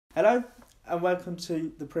Hello and welcome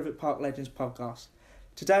to the Privett Park Legends Podcast.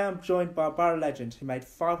 Today I'm joined by a Boro legend who made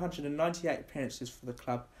 598 appearances for the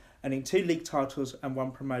club, earning 2 league titles and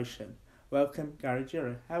 1 promotion. Welcome, Gary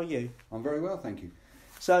Juryeff. How are you? I'm very well, thank you.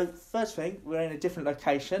 So, first thing, we're in a different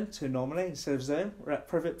location to normally instead of Zoom. We're at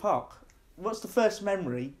Privett Park. What's the first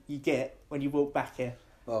memory you get when you walk back here?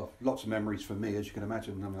 Well, lots of memories for me, as you can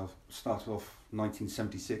imagine. I mean, I started off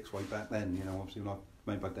 1976, way back then, obviously when I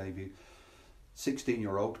made my debut.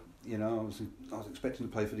 16-year-old, I was expecting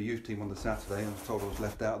to play for the youth team on the Saturday. I was told I was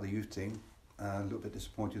left out of the youth team. A little bit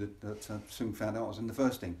disappointed that soon found out I was in the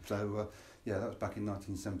first team. So, that was back in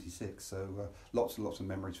 1976. So, lots and lots of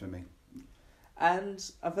memories for me. And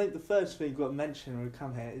I think the first thing you've got to mention when we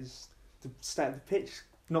come here is the state of the pitch.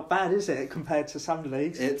 Not bad, is it, compared to some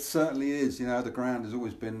leagues? It certainly is. The ground has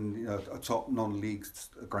always been, a top non-league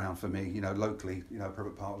ground for me. Locally,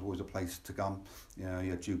 Privett Park was always a place to come. You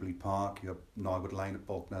had Jubilee Park, you had Nywood Lane at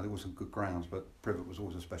Bognor. There were some good grounds, but Privett was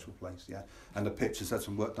always a special place, yeah. And the pitch has had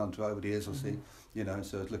some work done to it over the years, I see.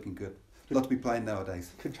 So it's looking good. A lot to be playing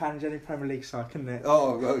nowadays. Could challenge any Premier League side, couldn't it?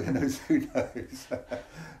 Oh, well, who knows?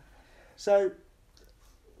 So,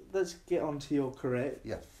 let's get on to your career.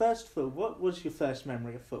 Yeah. First of all, what was your first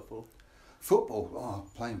memory of football? Football?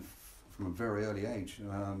 Playing from a very early age.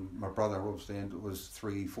 My brother obviously was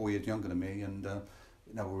 3-4 years younger than me, and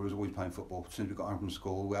we was always playing football. As soon as we got home from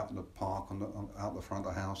school, out in the park, out the front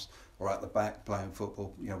of the house, or out the back playing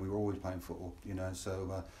football. We were always playing football.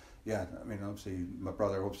 So obviously my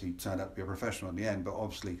brother obviously turned out to be a professional in the end, but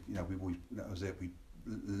obviously we always, that was it. We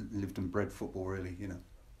lived and bred football really.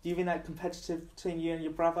 Do you think that competitive between you and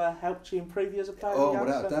your brother helped you improve you as a player? Oh,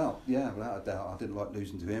 without a doubt. Yeah, without a doubt. I didn't like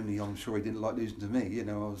losing to him. I'm sure he didn't like losing to me.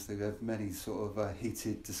 Obviously we had many sort of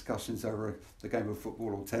heated discussions over the game of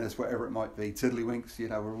football or tennis, whatever it might be. Tiddlywinks,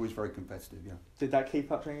 we're always very competitive, yeah. Did that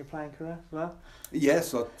keep up during your playing career as well?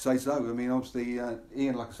 Yes, I'd say so. Obviously,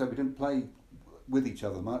 Ian, like I said, we didn't play with each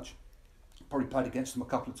other much. Probably played against him a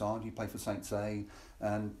couple of times. He played for St. Say,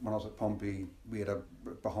 and when I was at Pompey, we had a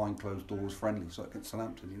behind closed doors friendly, so against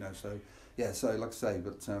Southampton, So like I say,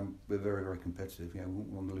 but we're very, very competitive. We wouldn't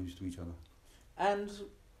want to lose to each other. And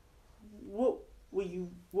what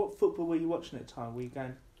football were you watching at the time? Were you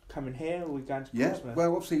coming here, or were you going to Portsmouth? Yeah,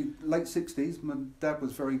 well, obviously late 60s. My dad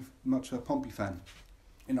was very much a Pompey fan.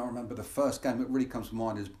 I remember the first game that really comes to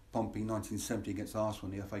mind is Pompey 1970 against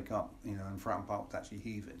Arsenal in the FA Cup. And Fratton Park was actually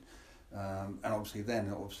heaving. And obviously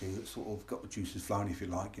it sort of got the juices flowing, if you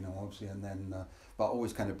like, obviously, and then but I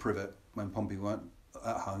always came to Privett when Pompey weren't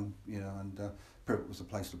at home, and Privett was the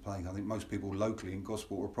place to play. I think most people locally in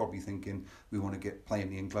Gosport were probably thinking we want to play in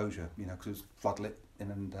the enclosure, because it's floodlit,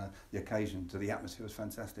 and the occasion to the atmosphere was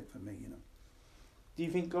fantastic for me, Do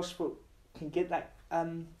you think Gosport can get that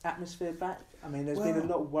atmosphere back? I mean, there's been a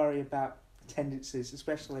lot of worry about attendances,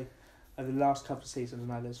 especially over the last couple of seasons.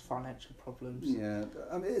 I know there's financial problems. Yeah,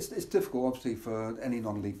 I mean, it's difficult, obviously, for any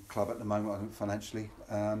non-league club at the moment, I think, financially.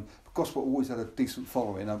 Gosport always had a decent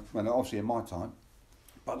following, obviously in my time.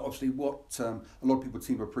 But obviously what a lot of people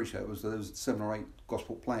seem to appreciate was that there was 7 or 8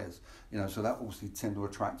 Gosport players, so that obviously tended to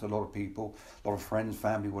attract a lot of people, a lot of friends,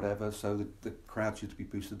 family, whatever, so the crowd should be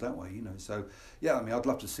boosted that way, So, yeah, I mean, I'd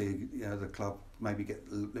love to see, the club maybe get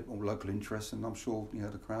a bit more local interest, and I'm sure,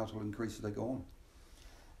 the crowds will increase as they go on.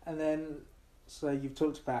 And then, so you've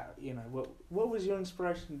talked about, what was your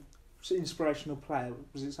inspirational player?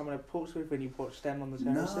 Was it someone at Portsmouth when you watched them on the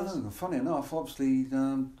terraces? No, funny enough, obviously,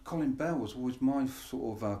 Colin Bell was always my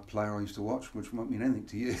sort of player I used to watch, which won't mean anything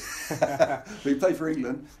to you. But he played for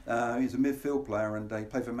England. He's a midfield player, and he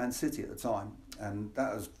played for Man City at the time. And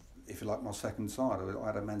that was, if you like, my second side. I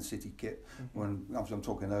had a Man City kit when I'm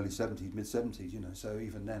talking early 70s, mid 70s. So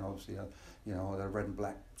even then, obviously, I had a red and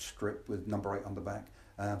black strip with number 8 on the back.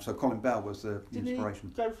 So Colin Bell was the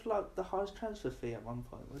inspiration. Didn't he go for the highest transfer fee at one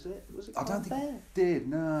point? Was it? I don't think he did.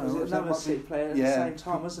 No. Was it another City player at the same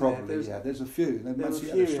time? Wasn't probably, it? There's a few. There were a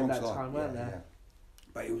few at that time, weren't there? Yeah.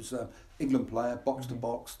 But he was England player, box to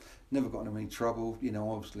box. Never got in any trouble.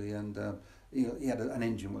 Obviously, and he had an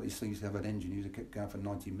engine. Well, he used to have an engine. He used to keep going for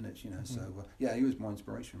 90 minutes. So he was my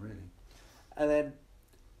inspiration really. And then,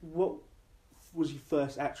 what was your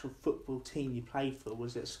first actual football team you played for?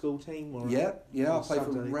 Was it a school team? Or I played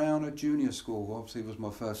for Rowner Junior School. Obviously, it was my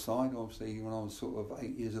first side. Obviously, when I was sort of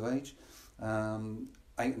 8 years of age, 8 and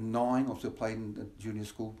 9. Obviously, I played in a junior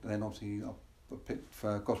school. Then, obviously, I picked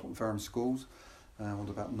for Gosport and Ferrum schools. I was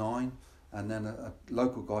about 9, and then a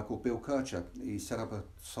local guy called Bill Kircher. He set up a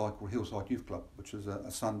side called Hillside Youth Club, which was a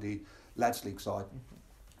Sunday lads league side.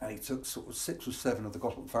 And he took sort of 6 or 7 of the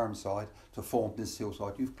Gosport and Ferrum side to form this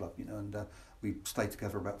Hillside Youth Club, and we stayed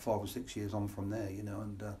together about 5 or 6 years on from there,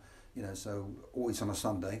 and So always on a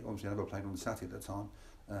Sunday. Obviously, I never played on a Saturday at the time.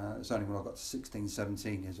 It's only when I got to 16,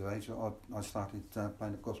 17 years of age that I started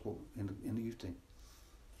playing at Gosport in the youth team.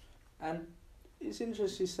 And it's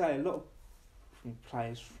interesting to say a lot of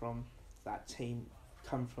players from that team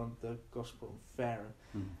come from the Gosport and Fareham.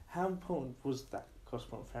 How important was that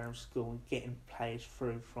Gosport and Fareham school in getting players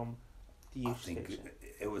through from the youth I think section?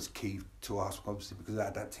 it was key to us, obviously, because it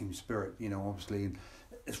had that team spirit, obviously.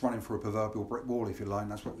 It's running through a proverbial brick wall, if you like,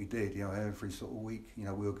 and that's what we did, every sort of week. We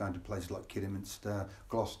were going to places like Kidderminster,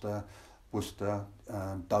 Gloucester, Worcester,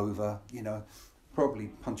 Dover, probably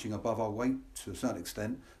punching above our weight to a certain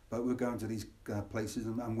extent, but we were going to these places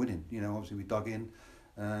and winning. Obviously we dug in,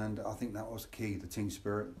 and I think that was the key, the team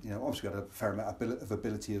spirit. Obviously we had a fair amount of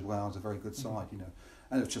ability as well. It was a very good side, and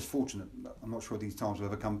it was just fortunate. I'm not sure these times will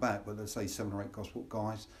ever come back, but let's say 7 or 8 Gosport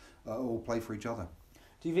guys all play for each other.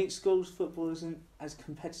 Do you think schools football isn't as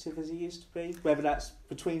competitive as it used to be? Whether that's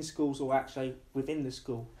between schools or actually within the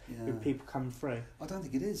school, with people coming through? I don't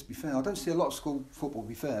think it is, to be fair. I don't see a lot of school football, to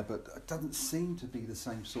be fair, but it doesn't seem to be the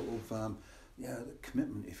same sort of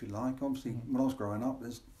commitment, if you like. Obviously, when I was growing up,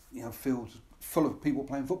 there's fields full of people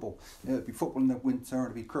playing football. It'd be football in the winter,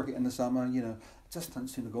 it'd be cricket in the summer. It just doesn't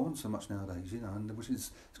seem to go on so much nowadays. And which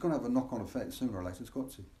is it's going to have a knock-on effect sooner or later. It's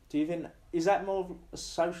got to. Do you think, is that more of a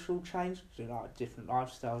social change? Like different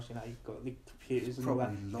lifestyles, you've got the computers and Probably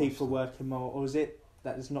all that, people working more, or is it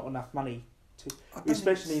that there's not enough money to,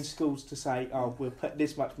 especially in schools, to say, we'll put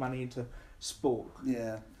this much money into sport?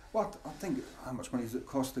 Yeah. Well, I think how much money does it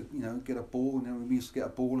cost to get a ball? We used to get a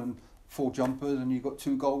ball and 4 jumpers, and you got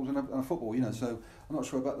 2 goals and a football. So I'm not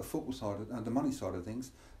sure about the football side and the money side of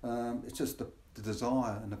things. It's just the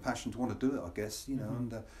desire and the passion to want to do it, I guess.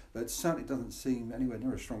 But it certainly doesn't seem anywhere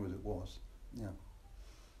near as strong as it was. Yeah.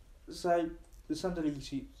 So the Sunday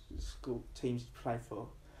League school teams you play for,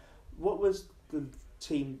 what was the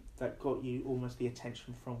team that got you almost the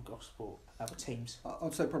attention from Gosport, other teams?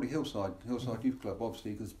 I'd say probably Hillside Youth Club,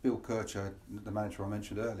 obviously, because Bill Kircher, the manager I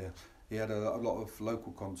mentioned earlier, he had a lot of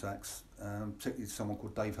local contacts, particularly someone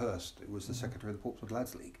called Dave Hurst, who was the secretary of the Portsmouth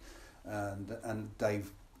Lads League, and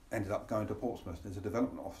Dave ended up going to Portsmouth as a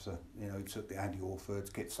development officer. He took the Andy Orfords,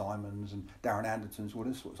 Kit Simons and Darren Andertons, all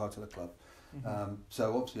this sort of side to the club.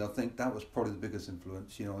 So obviously I think that was probably the biggest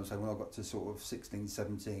influence. So when I got to sort of 16,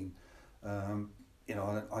 17,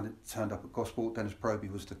 I turned up at Gosport. Dennis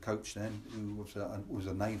Proby was the coach then, who was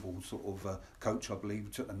a naval sort of coach, I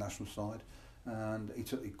believe, took the national side, and he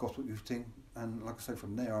took the Gosport youth team. And like I say,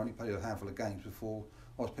 from there I only played a handful of games before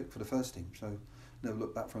I was picked for the first team. So never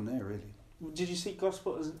looked back from there, really. Did you see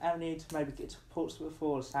Gosport as an avenue to maybe get to Portsmouth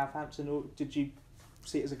or Southampton, or did you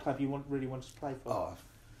see it as a club you really wanted to play for? Oh,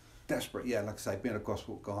 desperate, yeah. Like I say, being a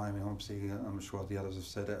Gosport guy, obviously, I'm sure the others have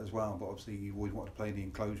said it as well, but obviously you always want to play in the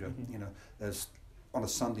enclosure. There's on a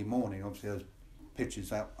Sunday morning, obviously there's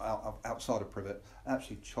pitches outside of Privett,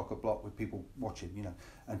 actually chock-a-block with people watching,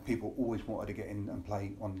 and people always wanted to get in and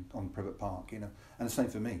play on Privett Park, and the same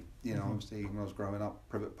for me, obviously when I was growing up,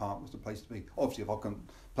 Privett Park was the place to be. Obviously if I couldn't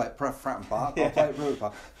play at Fratton Park, I'll play at Privett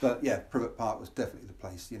Park, but yeah, Privett Park was definitely the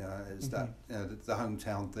place, it's that, the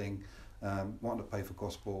hometown thing, wanting to play for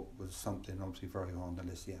Gosport was something obviously very high on the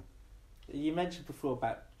list, yeah. You mentioned before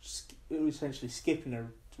about essentially skipping the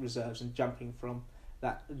reserves and jumping from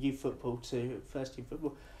that youth football to first team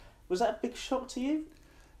football. Was that a big shock to you?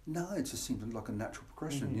 No, it just seemed like a natural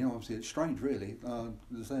progression. Obviously it's strange, really.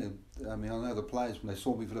 As I say, I know the players when they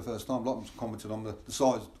saw me for the first time, a lot of them commented on the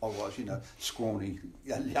size I was, scrawny,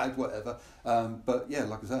 whatever. But yeah,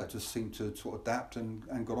 like I say, it just seemed to sort of adapt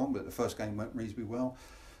and got on with it. The first game went reasonably well,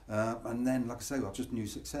 and then, like I say, I just knew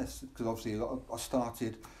success because obviously I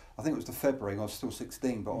started. I think it was the February. I was still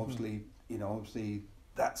 16, but obviously,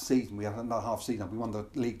 that season we had another half season. We won the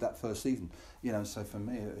league that first season, So for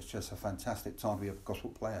me, it was just a fantastic time to be a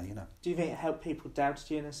Gosport player, Do you think it helped people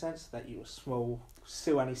doubt you in a sense that you were small,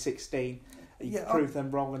 still only 16? You proved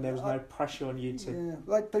them wrong, and there was no pressure on you to.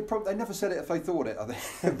 Yeah, they never said it if they thought it. I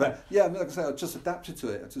think, but yeah, like I say, I just adapted to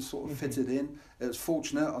it. I just sort of fitted in. It was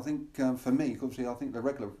fortunate, I think, for me. Obviously, I think the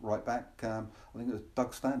regular right back, I think it was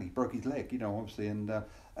Doug Stanley, broke his leg, obviously, and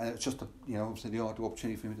it's just obviously the ideal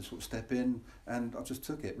opportunity for me to sort of step in, and I just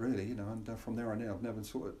took it really, and from there on in, I've never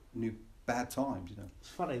sort of knew bad times, It's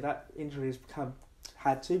funny that injury has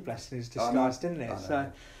had 2 blessings disguised, didn't it?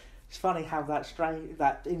 So. It's funny how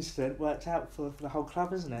that incident worked out for the whole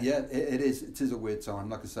club, isn't it? Yeah, it is. It is a weird time.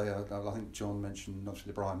 Like I say, I think John mentioned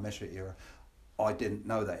obviously the Brian Mesher era. I didn't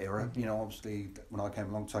know that era. Obviously when I came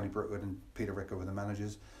along, Tony Brookwood and Peter Ricker were the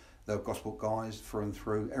managers. They were Gosport guys through and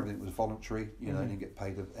through. Everything was voluntary. They didn't get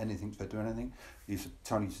paid anything for doing anything.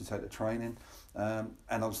 Tony used to take the training, and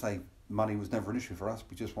I'll say money was never an issue for us.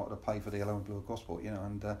 We just wanted to pay for the yellow and blue of Gosport,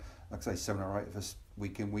 and like I say, 7 or 8 of us,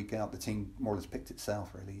 week in, week out, the team more or less picked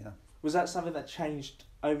itself, really, Was that something that changed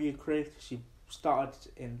over your career? Because you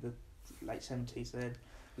started in the late 70s and then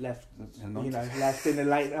left in the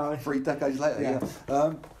late 90s. 3 decades later,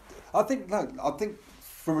 I think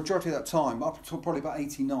for a majority of that time, up until probably about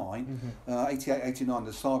 89, 88, 89,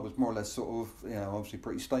 the side was more or less sort of, obviously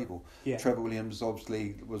pretty stable. Yeah. Trevor Williams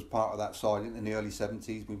obviously was part of that side in the early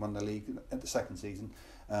 70s. We won the league at the second season.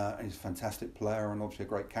 And he's a fantastic player and obviously a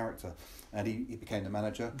great character. And he became the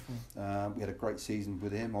manager. We had a great season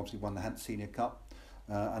with him, obviously won the Hants Senior Cup.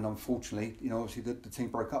 And unfortunately, obviously the team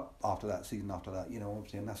broke up after that season,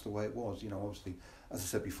 obviously, and that's the way it was. Obviously, as I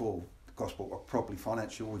said before, the Gosport were probably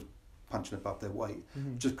financially always punching above their weight,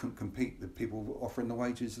 just couldn't compete with people offering the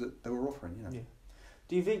wages that they were offering, Yeah.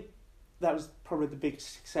 Do you think that was probably the big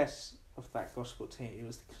success of that Gosport team? It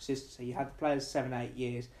was the consistency. You had the players 7, 8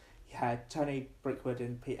 years. You had Tony Brickwood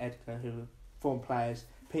and Pete Edgar, who were former players.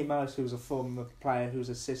 Pete Morris, who was a former player, who was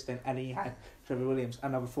assistant, and he had Trevor Williams,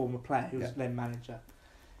 another former player, who was then manager.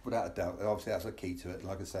 Without a doubt, obviously that's a key to it,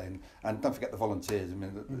 like I say, and don't forget the volunteers. I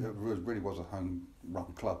mean, it really was a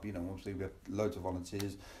home-run club. Obviously we had loads of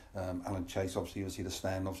volunteers. Alan Chase, obviously, the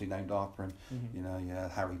stand, obviously named after him.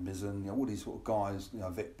 Harry Mizzen, all these sort of guys.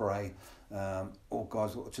 Vic Bray, all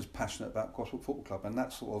guys that were just passionate about Gosport Football Club, and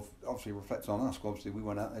that sort of obviously reflects on us. Obviously, we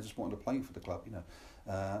went out there just wanted to play for the club,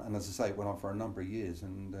 and as I say, it went on for a number of years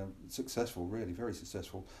and successful, really very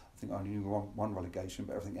successful. I think I only knew one relegation,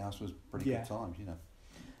 but everything else was pretty good times,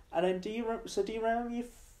 And then, do you remember your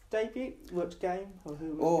debut? What game or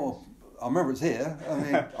who? Was I remember it was here. I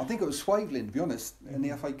mean, I think it was Swavelin, to be honest, in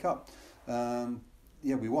the FA Cup.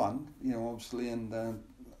 We won, obviously, and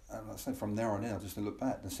I say from there on in, I just look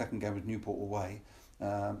back. The second game was Newport away,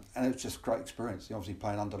 and it was just a great experience. Obviously,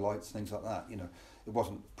 playing under lights, things like that. It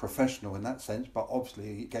wasn't professional in that sense, but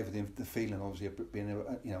obviously it gave you the feeling, obviously, of being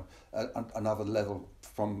another level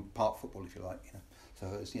from park football, if you like. So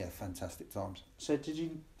it was fantastic times. So did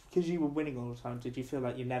you? Because you were winning all the time, did you feel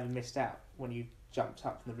like you never missed out when you jumped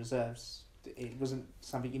up from the reserves? It wasn't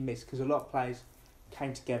something you missed, because a lot of players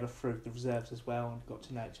came together through the reserves as well and got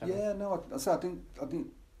to know each other. Yeah, no, I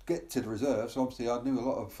didn't get to the reserves. Obviously, I knew a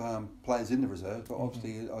lot of players in the reserves, but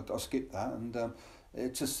obviously I skipped that, and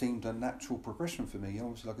it just seemed a natural progression for me.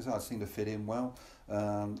 Obviously, like I said, I seemed to fit in well.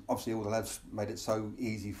 Obviously, all the lads made it so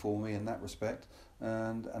easy for me in that respect.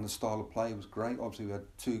 And the style of play was great. Obviously, we had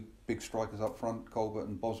 2 big strikers up front, Colbert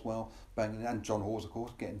and Boswell, banging, and John Hawes, of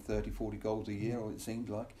course, getting 30, 40 goals a year, or it seemed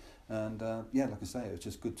like. And like I say, it was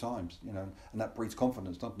just good times, and that breeds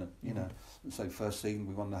confidence, doesn't it? So first season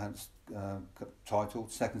we won the Hants title,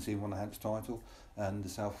 second season we won the Hants title, and the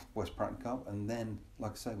South West Pratton Cup, and then,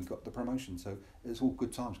 like I say, we got the promotion. So it's all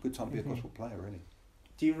good times. Good time to be a Gosport player, really.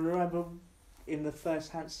 Do you remember in the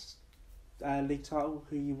first Hants league title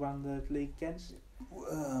who you won the league against?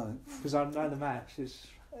 Because I know the match.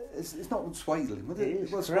 It's not Swaledin, was it?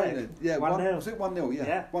 It was correct. Swaledin. Yeah, 1-0. Was it 1-0?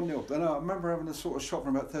 Yeah, 1-0. And I remember having a sort of shot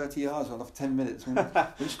from about 30 yards on after 10 minutes. Went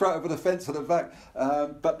straight over the fence at the back.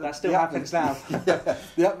 But that still happens now.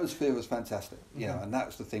 The atmosphere was fantastic. And that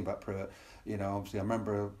was the thing about Privett. Obviously, I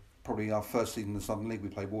remember probably our first season in the Southern League, we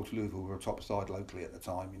played Waterloo, who were a top side locally at the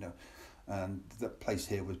time. And the place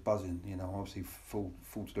here was buzzing, obviously full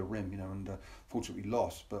to the rim, and fortunately we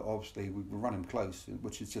lost, but obviously we were running close,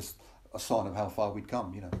 which is just a sign of how far we'd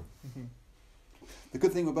come, The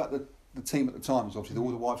good thing about the team at the time was obviously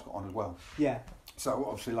all the wives got on as well. Yeah. So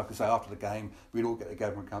obviously, like I say, after the game, we'd all get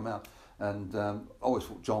together and come out. And I always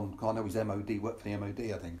thought John, I know he's MOD, worked for the MOD,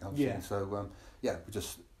 I think. Obviously. So, we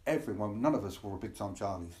just, everyone, none of us were big time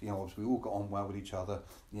Charlies. Obviously we all got on well with each other,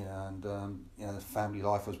 and the family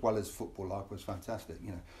life as well as football life was fantastic.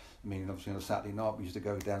 I mean, obviously on a Saturday night we used to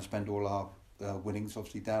go down and spend all our winnings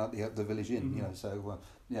obviously down at the village inn. So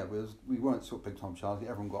we weren't sort of big time Charlies.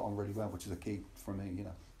 Everyone got on really well, which is a key for me.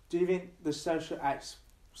 Do you think the social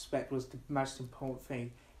aspect was the most important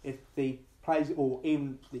thing? If the players, or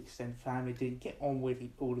even the extended family, didn't get on with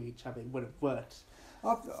all of each other, it would have worked.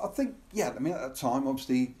 I think, I mean, at that time,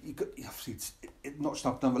 obviously, it notched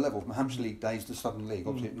up another level from Hampshire League days to Southern League.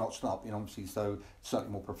 Obviously, it notched up, obviously, so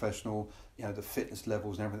certainly more professional. The fitness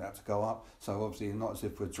levels and everything had to go up. So obviously, not as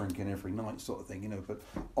if we're drinking every night, sort of thing, But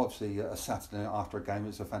obviously, a Saturday after a game,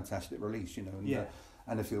 it's a fantastic release,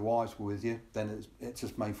 And if your wives were with you, then it's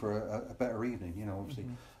just made for a better evening, Obviously,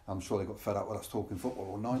 I'm sure they got fed up with us talking football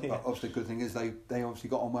all night. But obviously, the good thing is they obviously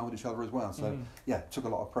got on well with each other as well. So it took a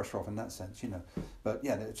lot of pressure off in that sense, But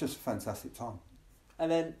it's just a fantastic time.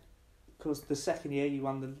 And then, of course, the second year you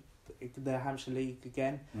won the Hampshire League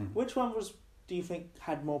again. Which one do you think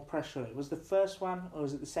had more pressure? Was the first one or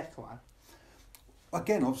was it the second one?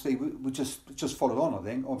 Again, obviously, we just followed on. I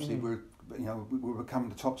think obviously we were becoming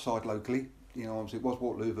the top side locally. Obviously it was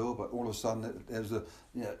Waterlooville, but all of a sudden there was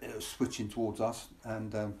it was switching towards us,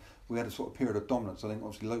 and we had a sort of period of dominance. I think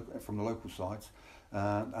obviously from the local sides,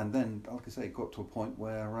 and then like I say, it got to a point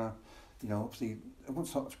where obviously it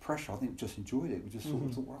wasn't so much pressure. I think we just enjoyed it. We just sort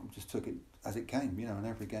of thought, well, we just took it as it came, and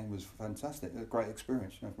every game was fantastic. A great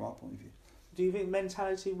experience, from our point of view. Do you think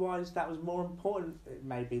mentality-wise that was more important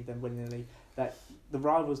maybe than winning the league? That the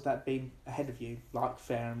rivals that had been ahead of you, like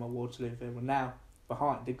Fareham or Waterlooville, were now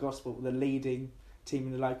behind the Gospel, the leading team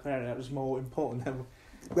in the local area? That was more important than...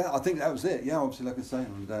 Well, I think that was it. Yeah, obviously, like I say,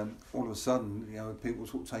 and all of a sudden, people were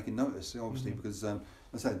sort of taking notice. Obviously, because I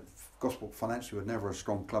said Gospel financially were never a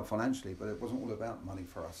strong club financially, but it wasn't all about money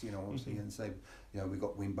for us. Obviously, and say, we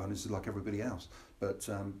got win bonuses like everybody else, but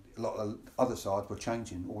a lot of other sides were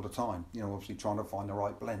changing all the time. Obviously trying to find the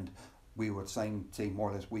right blend. We were the same team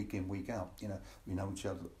more or less week in, week out. We know each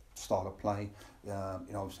other style of play.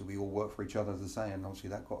 Obviously we all work for each other, as I say, and obviously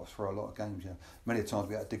that got us through a lot of games. Many times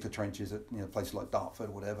we had to dig the trenches at places like Dartford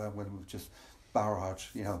or whatever, when we just barrage,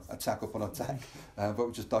 attack upon attack, but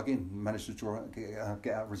we just dug in, and managed to draw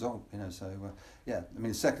get out a result.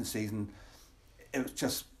 The second season, it was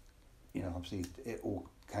just, obviously it all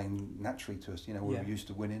came naturally to us. We were used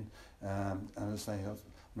to winning, and as I say, I don't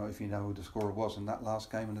know if you know who the scorer was in that last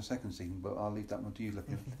game in the second season, but I'll leave that one to you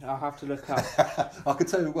looking. I'll have to look up. I can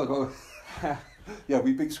tell you what.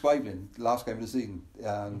 We beat Swavin last game of the season,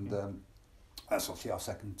 and that's obviously our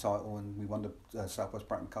second title, and we won the South West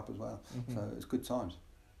Bratton Cup as well. So it's good times.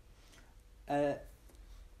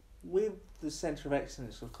 With the Centre of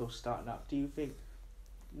Excellence, of course, starting up, do you think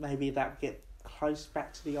maybe that get close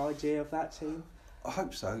back to the idea of that team? I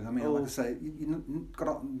hope so. Like I say, you got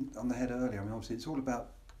on the head earlier. Obviously, it's all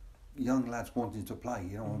about young lads wanting to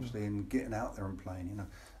play, obviously, and getting out there and playing,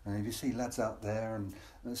 And if you see lads out there, and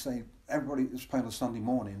let's say everybody that's playing on Sunday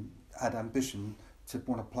morning had ambition to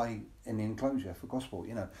want to play in the enclosure for Gosport,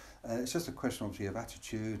 it's just a question, obviously, of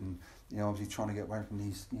attitude, and obviously trying to get away from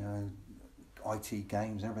these, IT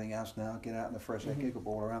games and everything else now. Get out in the fresh air, kick a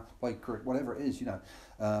ball around, play cricket, whatever it is,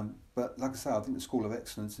 But like I say, I think the School of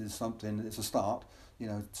Excellence is something. It's a start.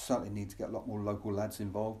 Certainly need to get a lot more local lads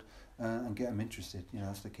involved and get them interested.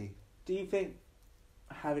 That's the key. Do you think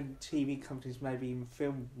having TV companies maybe even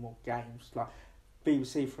film more games, like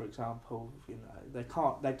BBC, for example, they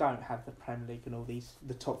don't have the Premier League and all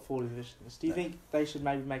the top four divisions. Do you think they should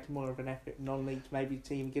maybe make more of an effort, non-league, maybe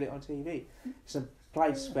team get it on TV? It's a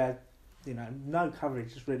place where no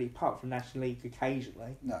coverage is really, apart from National League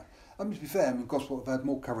occasionally. No. To be fair, Gosport have had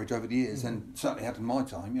more coverage over the years, and certainly had in my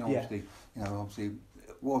time. Obviously,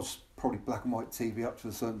 it was probably black and white TV up to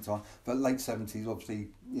a certain time, but late 70s, obviously,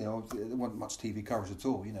 there wasn't much TV coverage at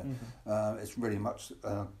all. It's really much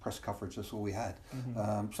press coverage. That's all we had.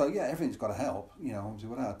 Everything's got to help. Obviously,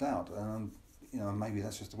 without a doubt. Maybe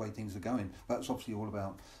that's just the way things are going. But it's obviously all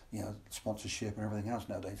about, sponsorship and everything else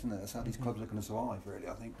nowadays, isn't it? That's how these clubs are going to survive, really,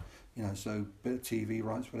 I think. So bit of TV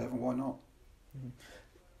rights, whatever, why not?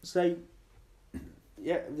 So,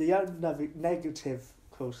 the only negative,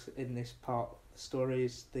 of course, in this part of the story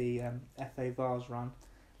is the FA Vars run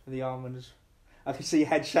for the Almonds. I can see your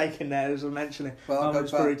head shaking there as I mentioned it. Almonds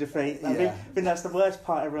Brewery defeat. I think that's the worst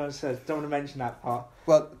part everyone says. Don't want to mention that part.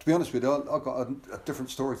 Well, to be honest with you, I've got a different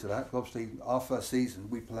story to that. Obviously, our first season,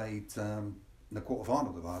 we played in the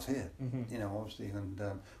quarter-final of ours here, obviously, and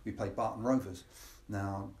we played Barton Rovers.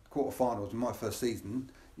 Now, quarter-finals in my first season,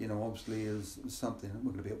 obviously is something.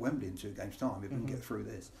 We're going to be at Wembley in 2 games' time if we can get through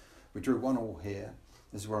this. We drew 1-1 here.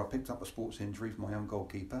 This is where I picked up a sports injury from my young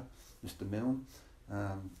goalkeeper, Mr. Milne.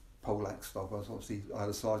 Polak stop. I had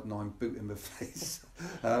a size 9 boot in the face,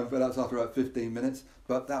 but that was after about 15 minutes.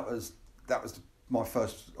 But that was my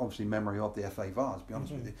first, obviously, memory of the FA Vars, to be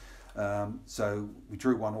honest with you. So we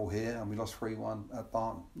drew 1-1 here and we lost 3-1 at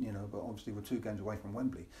Barton, but obviously we're 2 games away from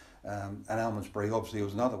Wembley. And Almondsbury obviously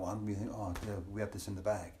was another one. We think, we had this in the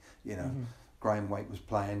bag, Graham Waite was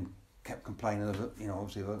playing, kept complaining of it,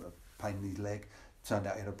 obviously a pain in his leg. Turned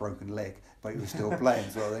out he had a broken leg, but he was still playing,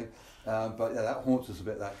 sort of thing. But that haunts us a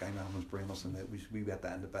bit, that game, Almondsbury, I must admit. We had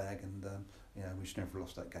that in the bag, and we should never have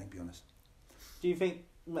lost that game, to be honest. Do you think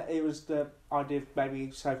it was the idea of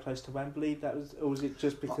maybe so close to Wembley, or was it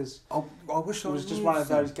just because I wish it was just one of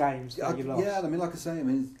those games that you lost? Yeah, like I say,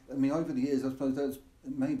 over the years, I suppose that's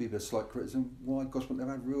maybe a slight criticism why Gosport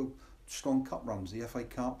never had real strong cup runs. The FA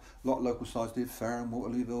Cup, a lot of local sides did. Fareham,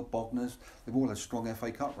 Waterlooville, Bognors, they've all had strong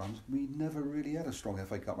FA Cup runs. We never really had a strong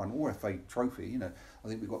FA Cup run or FA Trophy. You know, I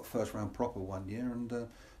think we got first round proper one year, and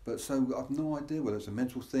but so I've no idea whether it's a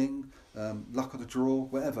mental thing, luck of the draw,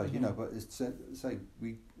 whatever. You know, but it's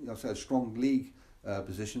we had strong league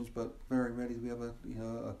positions, but very rarely do we have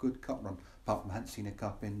a good cup run. Apart from Hansina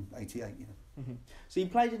Cup in '88. You know. So you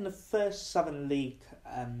played in the first Southern League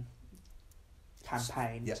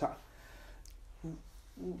campaign. Yeah. So,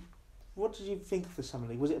 what did you think of the Southern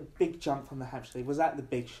League? Was it a big jump from the Hampshire League? Was that the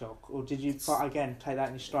big shock, or did you again take that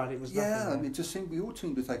in your stride? It was nothing. Yeah, I mean, it just seemed we all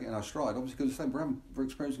seemed to take it in our stride. Obviously, because we're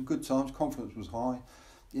experiencing good times, confidence was high,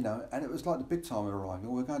 you know, and it was like the big time we arrived.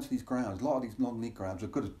 We're going to these grounds. A lot of these non-league grounds are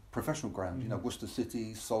good professional grounds. You know, Worcester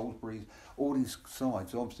City, Salisbury, all these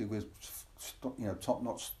sides. Obviously, with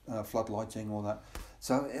top-notch floodlighting, all that.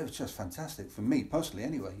 So it was just fantastic for me personally.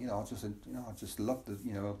 Anyway, I just loved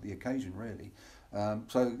the occasion really.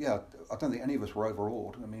 So yeah, I don't think any of us were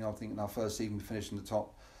overawed. I mean, I think in our first season we finished in the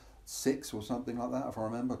top 6 or something like that, if I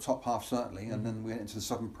remember, top half certainly, and then we went into the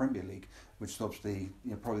Southern Premier League, which is obviously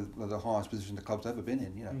probably the highest position the club's ever been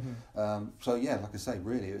in. You know, so yeah, like I say,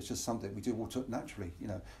 really, it was just something we all took naturally. You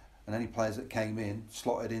know, and any players that came in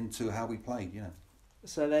slotted into how we played. You know.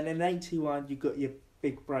 So then in '81 you got your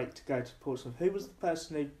big break to go to Portsmouth. Who was the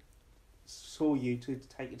person who saw you to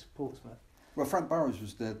take you to Portsmouth? Well, Frank Burrows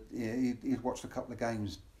was he'd watched a couple of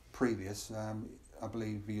games previous. I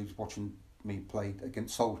believe he was watching me play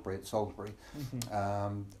against Salisbury at Salisbury.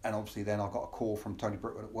 And obviously then I got a call from Tony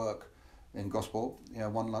Brickwood at work in Gosport,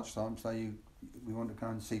 one lunchtime, say we want to go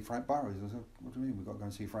and see Frank Burrows. I said, what do you mean we've got to go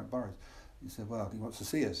and see Frank Burrows? He said, well, he wants to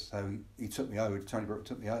see us. So he took me over, Tony Brickwood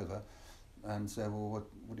took me over and said, well,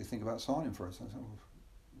 what do you think about signing for us? I said,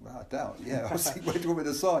 well, I doubt. Yeah, obviously, where do you want me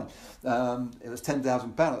to sign? It was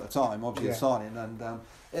 £10,000 at the time, obviously, signing, and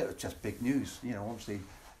it was just big news. Obviously,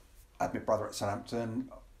 I had my brother at Southampton,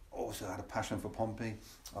 also had a passion for Pompey.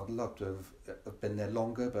 I'd love to have been there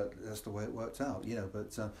longer, but that's the way it worked out,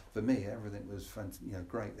 But for me, everything was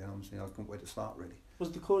great, and obviously, I couldn't wait to start, really.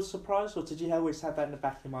 Was the cause a surprise, or did you always have that in the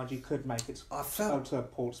back of your mind you could make it to a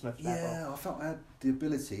Portsmouth level? Yeah, I felt I had the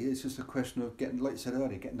ability. It's just a question of getting, like you said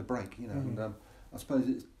earlier, getting the break, and I suppose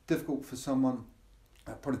it's difficult for someone.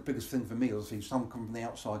 Probably the biggest thing for me was someone coming from the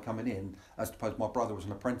outside coming in. As opposed, my brother was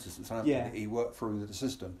an apprentice at Southampton. He worked through the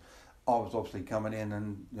system. I was obviously coming in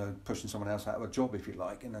and pushing someone else out of a job, if you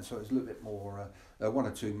like, so it's a little bit more. One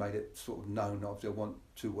or two made it sort of known. Obviously, I wasn't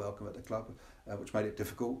too welcome at the club, which made it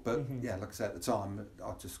difficult. But yeah, like I said at the time,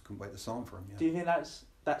 I just couldn't wait to sign for him. Yeah. Do you think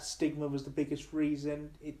that stigma was the biggest reason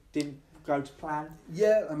it didn't go to plan?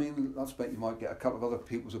 Yeah, I mean, I expect you might get a couple of other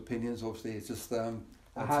people's opinions. Obviously, it's just.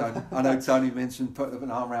 I know Tony mentioned putting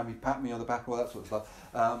an arm around me, pat me on the back, all that sort of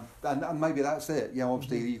stuff. And maybe that's it.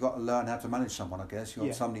 Obviously you've got to learn how to manage someone, I guess.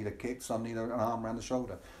 Some need a kick, some need an arm around the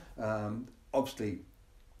shoulder. Obviously,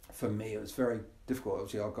 for me, it was very difficult.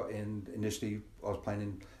 Obviously, I got in initially, I was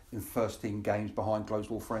playing in first team games behind closed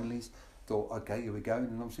door friendlies. Thought, okay, here we go.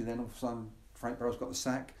 And obviously then all of a sudden, Frank Burrows got the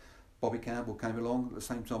sack. Bobby Campbell came along at the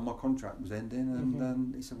same time my contract was ending.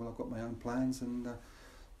 And he said, well, I've got my own plans. And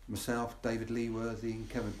myself, David Leeworthy and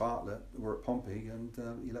Kevin Bartlett were at Pompey, and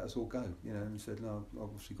he let us all go, and he said, no, I've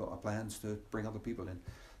obviously got our plans to bring other people in.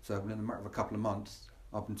 So within a matter of a couple of months,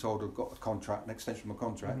 I've been told I've got a contract, an extension of my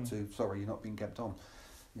contract sorry, you're not being kept on.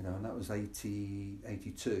 And that was 82,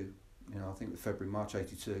 I think February, March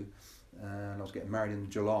 82, and I was getting married in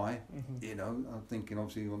July, I'm thinking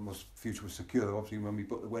obviously my future was secure, obviously when we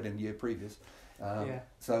booked the wedding the year previous.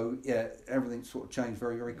 So yeah, everything sort of changed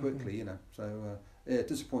very, very quickly, so... yeah,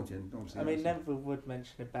 disappointing, obviously. I mean, Neville would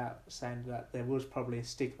mention about saying that there was probably a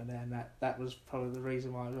stigma there, and that was probably the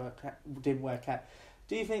reason why it didn't work out.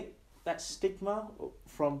 Do you think that stigma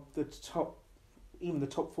from the top, even the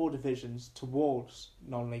top 4 divisions, towards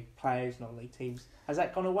non-league players, non-league teams, has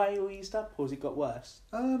that gone away or eased up, or has it got worse?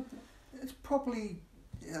 It's probably,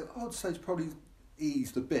 I'd say it's probably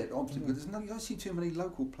eased a bit, obviously, because you don't see too many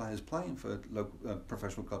local players playing for local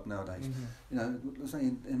professional club nowadays. Let's say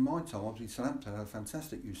in my time, obviously Southampton had a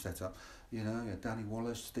fantastic youth setup. You had Danny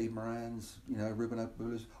Wallace, Steve Morans, Ruben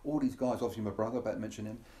O'Bullers, all these guys. Obviously, my brother, I better mention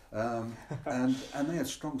him. And they had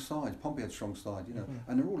strong sides. Pompey had strong sides,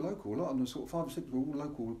 and they're all local. A lot of them, sort of 5 or 6, were all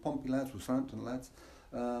local. Pompey lads, with Southampton lads.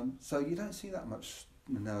 So you don't see that much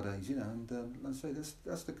nowadays, and let's say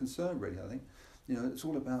that's the concern, really. I think. It's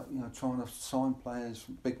all about trying to sign players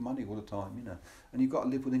for big money all the time, and you've got to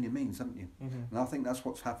live within your means, haven't you? And I think that's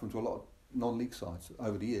what's happened to a lot of non-league sides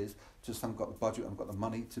over the years. Just haven't got the budget, haven't got the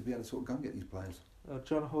money to be able to sort of go and get these players. Well,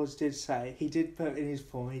 John Hawes did say, he did put in his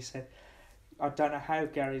form, he said, I don't know how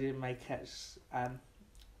Gary didn't make us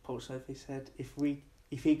Portsmouth. He said, if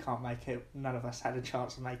he can't make it, none of us had a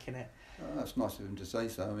chance of making it. That's nice of him to say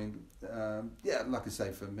so. I mean, like I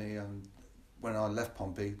say, for me, when I left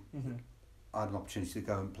Pompey, I had an opportunity to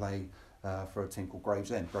go and play for a team called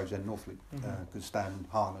Gravesend Norfolk, because Stan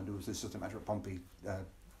Harland, who was the assistant manager at Pompey,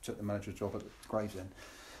 took the manager's job at Gravesend,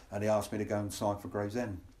 and he asked me to go and sign for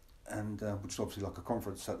Gravesend, and which was obviously like a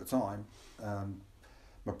conference at the time.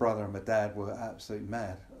 My brother and my dad were absolutely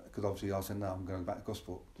mad, because obviously I said, no, I'm going back to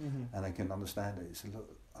Gosport, and they couldn't understand it. He said,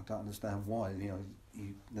 look, I don't understand why,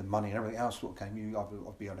 the money and everything else sort of came,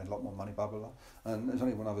 I'd be earning a lot more money, blah, blah, blah. And there's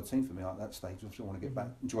only one other team for me at that stage. I still want to get back,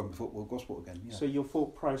 enjoy the football, Gosport again. So your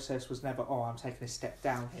thought process was never, I'm taking a step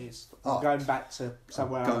down here. I'm going back to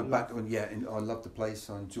somewhere going back, I love the place,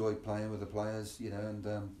 I enjoy playing with the players,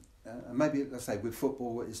 and maybe, let's say, with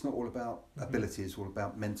football, it's not all about ability, it's all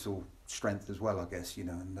about mental strength as well, I guess,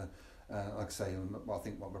 and like I say, I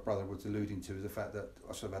think what my brother was alluding to is the fact that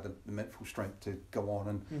I sort of had the mental strength to go on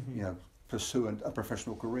and, pursue a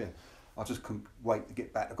professional career. I just couldn't wait to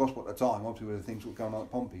get back to Gosport at the time, obviously with the things that were going on at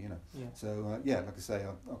Pompey, Yeah. So, like I say,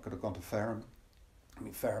 I could have gone to Fareham. I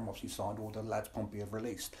mean, Fareham obviously signed all the lads Pompey have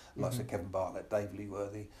released, like Kevin Bartlett, Dave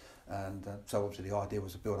Leeworthy, and so obviously the idea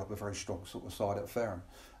was to build up a very strong sort of side at Fareham.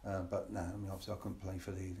 But no, I mean, obviously I couldn't play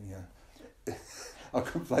for I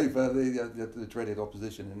couldn't play for the dreaded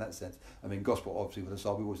opposition in that sense. I mean, Gosport obviously with the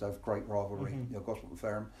side, we always have great rivalry, Gosport and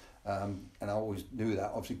Fareham, and I always knew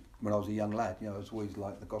that. Obviously, when I was a young lad, it was always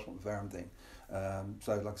like the Gosport and Fareham thing.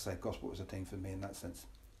 So, like I say, Gosport was a team for me in that sense.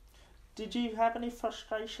 Did you have any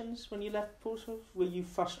frustrations when you left Portsmouth? Were you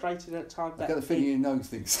frustrated at times? I get the feeling you know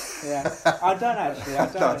things. Yeah, I don't actually. I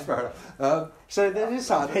don't. That's fair enough. So there is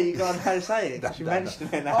something you got to how to say it. You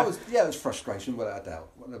mentioned it now. It was frustration without a doubt.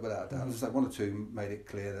 Without a doubt. As I say, one or two made it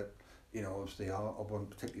clear that obviously I wasn't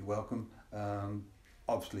particularly welcome.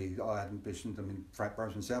 Obviously, I had ambitions. I mean, Frank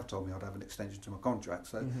Burrows himself told me I'd have an extension to my contract.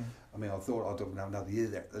 So, I mean, I thought I'd have another year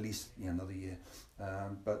there, at least another year.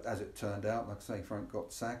 But as it turned out, like I say, Frank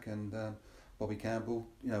got sacked, and Bobby Campbell,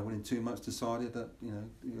 within 2 months decided that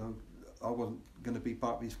I wasn't going to be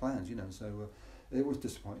part of his plans. So it was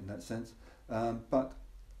disappointing in that sense. But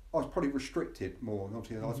I was probably restricted more. And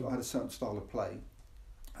obviously, I had a certain style of play.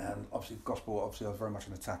 And obviously, Gosport, I was very much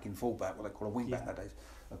an attacking fullback, what they call a wing-back nowadays.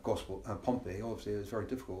 At Gosport, Pompey, obviously, it was very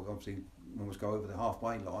difficult. Obviously, we almost go over the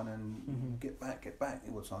halfway line and get back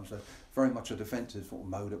all the time. So, very much a defensive sort of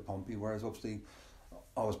mode at Pompey, whereas obviously,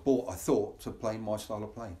 I was bought, I thought, to play my style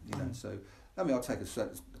of play. So, I mean, I'll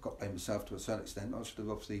got playing myself to a certain extent. I should have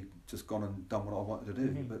obviously just gone and done what I wanted to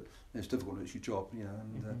do, but it's difficult, it's your job,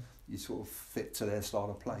 and you sort of fit to their style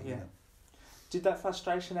of play. Yeah. Did that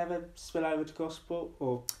frustration ever spill over to Gosport,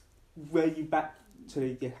 or were you back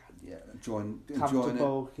to enjoying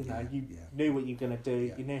comfortable? It. You knew what you were going to do.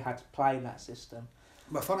 Yeah. You knew how to play in that system.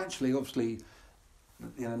 But financially, obviously,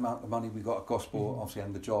 the amount of money we got at Gosport, obviously,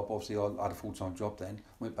 and the job. Obviously, I had a full-time job then.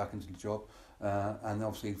 Went back into the job, and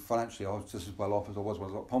obviously, financially, I was just as well off as I was when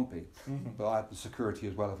I was at Pompey. But I had the security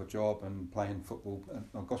as well of a job and playing football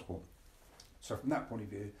at Gosport. So from that point of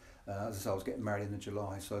view, as I said, I was getting married in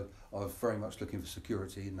July, so I was very much looking for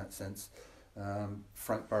security in that sense.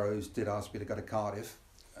 Frank Burrows did ask me to go to Cardiff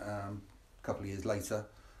a couple of years later.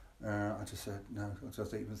 I just said no. I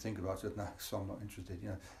just didn't even think about it. I said no, so I'm not interested.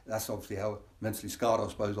 That's obviously how mentally scarred I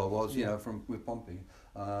suppose I was. From with Pompey.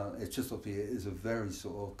 It's just obviously it is a very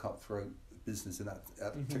sort of cutthroat business in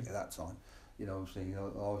particularly at that time. Obviously, I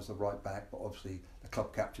was the right back, but obviously the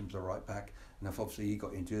club captain was the right back, and if obviously he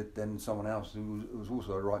got injured, then someone else who was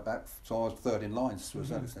also a right back, so I was third in line to a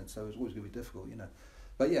certain extent. So it was always going to be difficult,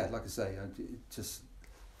 But yeah, like I say, just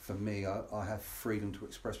for me, I have freedom to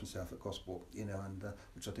express myself at Gosport, and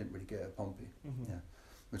which I didn't really get at Pompey.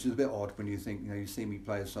 Which is a bit odd when you think, you see me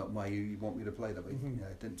play a certain way, you want me to play that way.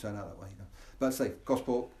 It didn't turn out that way. But I'd say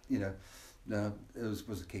Gosport, it was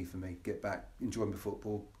the key for me. Get back, enjoy my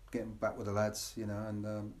football, getting back with the lads, and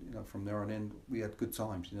from there on in, we had good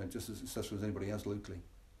times, just as successful as anybody else locally.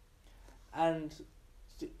 And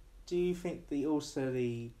do you think the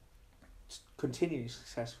continuing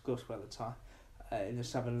success of Gosport at the time, in the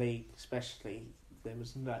Southern League especially, there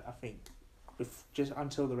was no, I think, just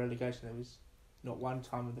until the relegation, there was not one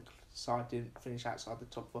time when the side didn't finish outside the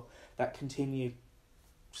top four. That continued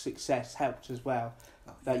success helped as well.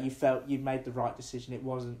 That you felt you made the right decision. It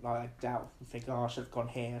wasn't like a doubt and think, I should have gone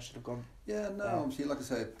here, I should have gone. Yeah, no, obviously, like I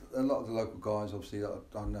said, a lot of the local guys, obviously,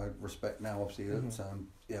 I know respect now, obviously,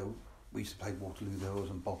 that, we used to play Waterloo Girls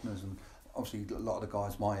and Bognors, and obviously a lot of the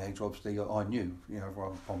guys my age, obviously I knew,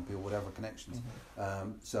 from Pompey or whatever connections.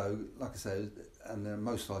 So like I said, and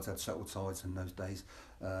most sides had settled sides in those days.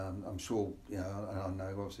 I'm sure, and I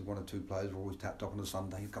know obviously one or two players were always tapped up on a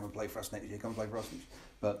Sunday, come and play for us next year, come and play for us next year.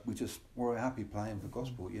 But we just were happy playing for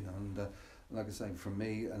Gosport, and like I say, for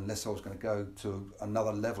me, unless I was going to go to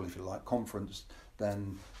another level, if you like, conference,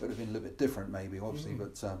 then it would have been a little bit different maybe, obviously.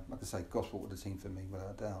 But like I say, Gosport were the team for me,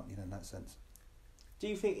 without a doubt, in that sense. Do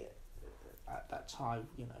you think at that time,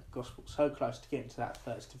 Gosport so close to getting to that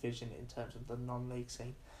first division in terms of the non-league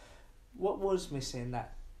scene, what was missing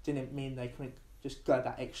that didn't mean they couldn't just go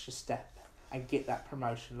that extra step and get that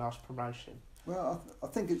last promotion? Well, I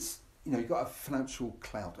think it's, you've got a financial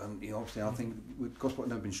clout, and obviously I think with Gosport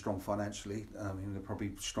never been strong financially. They're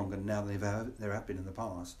probably stronger now than they have been in the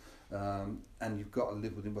past. And you've got to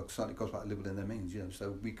live within, certainly Gosport live within their means,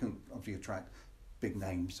 so we couldn't obviously attract big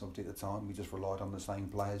names obviously at the time. We just relied on the same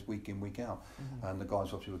players week in, week out. And the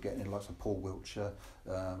guys obviously were getting in, like Paul Wiltshire,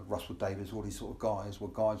 Russell Davis, all these sort of guys were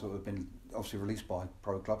guys that have been obviously released by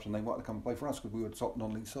pro clubs, and they wanted to come and play for us because we were a top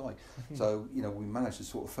non-league side. So we managed to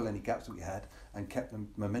sort of fill any gaps that we had and kept the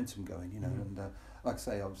momentum going, and like I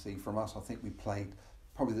say, obviously from us, I think we played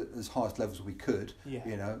probably as highest levels as we could,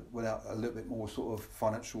 without a little bit more sort of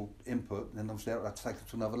financial input, then obviously that would have to take it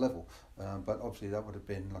to another level. But obviously that would have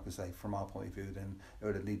been, like I say, from our point of view, then it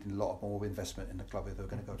would have needed a lot more investment in the club if they were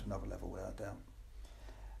going to go to another level, without a doubt.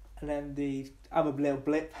 And then the other little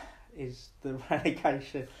blip is the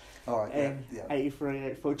relegation. All right, in 83,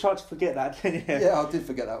 84. Tried to forget that, didn't you? Yeah, I did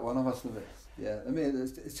forget that one, I must admit. Yeah, I mean,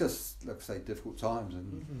 it's just, like I say, difficult times,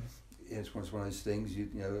 and it's one of those things,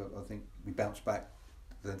 I think we bounced back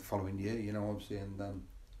the following year, obviously, and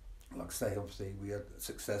like I say, obviously we had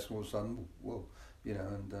success all of a sudden,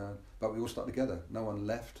 but we all stuck together. No one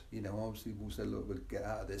left, obviously we all said, look, we'll get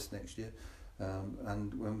out of this next year,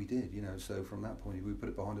 and when we did, so from that point of view, we put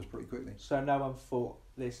it behind us pretty quickly. So no one thought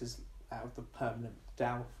this is out of the permanent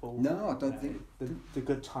downfall? No, I don't think... The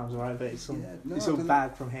good times are over, it's all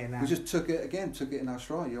bad from here now. We just took it in our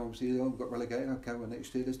stride, obviously we got relegated, okay, well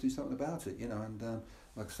next year let's do something about it, and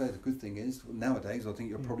like I say, the good thing is, nowadays, I think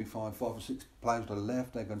you'll probably find 5 or 6 players that are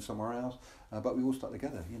left, they're going somewhere else, but we all stuck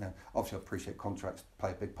together, Obviously, I appreciate contracts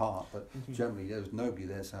play a big part, but generally, there was nobody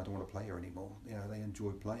there saying, I don't want to play here anymore. They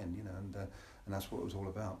enjoyed playing, and that's what it was all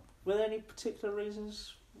about. Were there any particular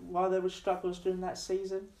reasons why there were struggles during that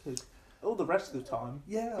season? Because all the rest of the time,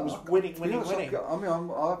 it was winning.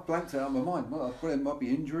 I blanked out of my mind. Well, it might be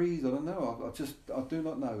injuries, I don't know. I do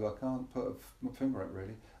not know. I can't put my finger on it,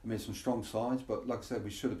 really. I mean, some strong sides, but like I said, we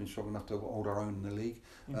should have been strong enough to hold our own in the league.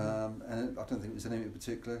 And I don't think it was anything in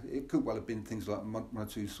particular. It could well have been things like one or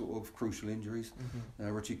two sort of crucial injuries.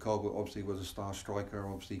 Richie Colbert obviously was a star striker,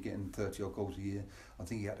 obviously getting 30 odd goals a year. I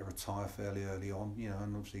think he had to retire fairly early on,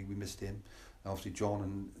 and obviously we missed him. Obviously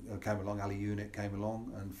John came along, Ali Unit came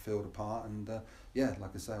along and filled a part, and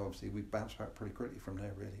like I say, obviously we bounced back pretty quickly from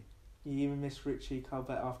there, really. You even missed Richie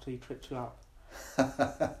Colbert after he tripped you up? I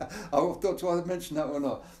thought, do I mention that or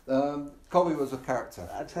not? Colby was a character.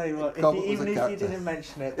 I tell you what, if you didn't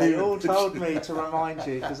mention it, they all told me to remind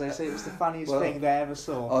you because they said it was the funniest thing they ever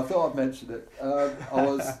saw. I thought I'd mention it. I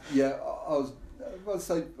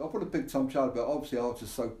put a big Tom child, but obviously I was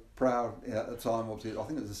just so proud at the time. Obviously, I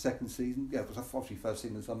think it was the second season. Yeah, it was obviously first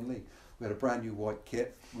season in the Southern League. We had a brand new white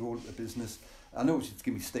kit. We were all at the business. I know it used to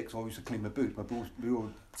give me sticks. I used to clean my boots. My boots were all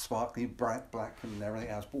sparkly, bright black, and everything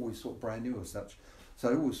else. But always sort of brand new as such. So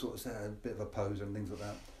I always sort of said a bit of a pose and things like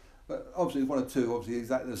that. But obviously, one or two, obviously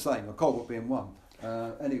exactly the same. A Colbert being one.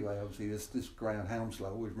 Anyway, obviously this ground, Hounslow,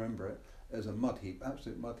 I always remember it as a mud heap,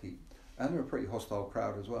 absolute mud heap, and they're a pretty hostile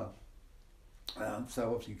crowd as well.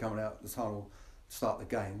 So obviously coming out the tunnel, start the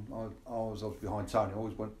game, I was obviously behind Tony. I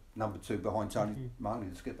always went number 2 behind Tony, Mahoney,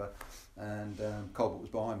 the skipper, and Colbert was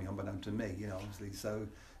behind me, unbeknown to me, obviously. So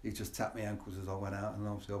he just tapped my ankles as I went out, and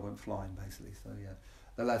obviously I went flying, basically. So yeah,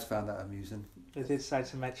 the lads found that amusing. They did say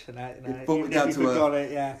to mention that, It brought me down to forgot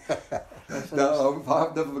it, yeah. No,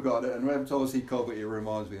 I've never forgotten it, and every time I see Colbert, it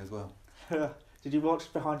reminds me as well. Did you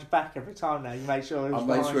watch behind your back every time now? You made sure it was I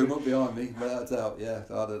made sure he wasn't behind me, without a doubt, yeah.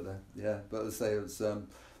 I don't know, yeah. But as I say,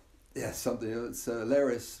 it's something that's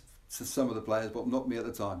hilarious to some of the players, but not me at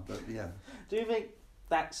the time, but yeah. Do you think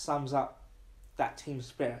that sums up that team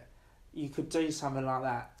spirit? You could do something like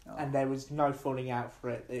that, and there was no falling out for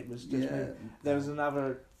it. It was just There was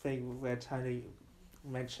another thing where Tony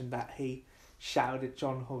mentioned that he shouted at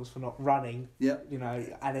John Halls for not running,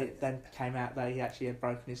 and it then came out that he actually had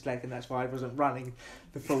broken his leg, and that's why he wasn't running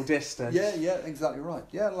the full distance. Yeah, exactly right.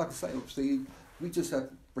 Yeah, like I say, obviously, we just had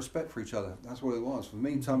respect for each other. That's what it was. For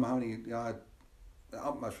me and Tom Mahoney, I had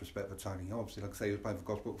utmost respect for Tony. Obviously, like I say, he was playing for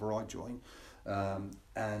Gosport before I joined,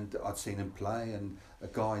 and I'd seen him play. And a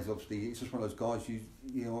guy's obviously, it's just one of those guys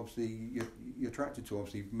you're attracted to.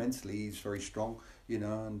 Obviously, mentally he's very strong,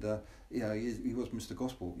 and he was Mr.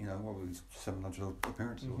 Gosport. What was 700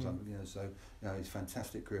 appearances or something. So he's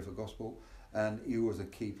fantastic career for Gosport. And he was a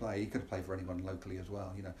key player. He could have played for anyone locally as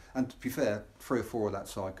well, And to be fair, 3 or 4 of that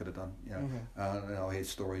side could have done, I hear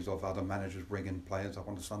stories of other managers ringing players up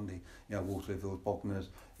on the Sunday, Waterfield, Bognors,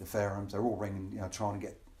 the Farehams, they're all ringing, trying to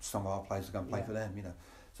get some of our players to go and play for them,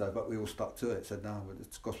 So, but we all stuck to it, said, no,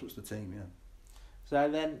 it's Gosport's the team, So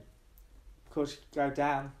then, of course, you go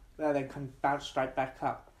down, then can bounce straight back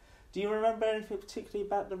up. Do you remember anything particularly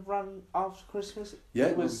about the run after Christmas? Yeah,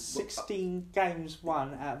 it was 16 games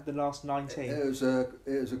won out of the last 19. It was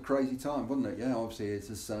a crazy time, wasn't it? Yeah, obviously it's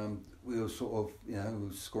just we were sort of we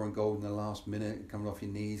were scoring goals in the last minute, coming off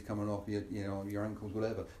your knees, coming off your ankles,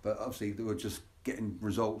 whatever. But obviously they were just getting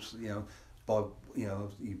results, by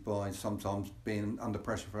sometimes being under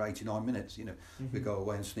pressure for 89 minutes. We go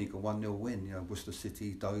away and sneak a 1-0 win. Worcester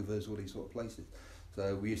City, Dover's, all these sort of places.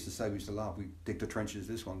 So we used to laugh. We dig the trenches.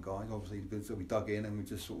 This one, guys. Obviously, so we dug in and we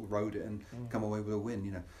just sort of rode it and come away with a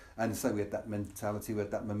win. And so we had that mentality, we had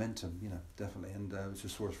that momentum. Definitely. And it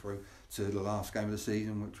just saw us through to the last game of the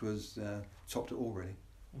season, which was topped it all really.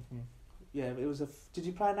 Yeah, it was Did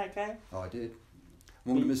you play in that game? Oh, I did.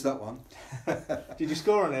 I'm going to miss that one. Did you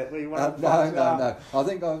score on it? No. I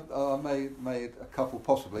think I made a couple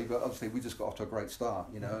possibly, but obviously we just got off to a great start.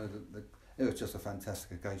 It was just a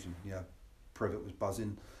fantastic occasion. Privett was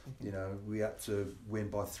buzzing. We had to win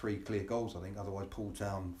by 3 clear goals, I think. Otherwise, Poole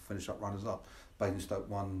Town finished up runners-up. Basingstoke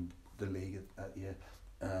won the league that year.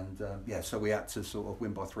 And, so we had to sort of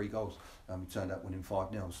win by 3 goals. We turned out winning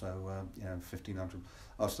 5-0. So, 1,500.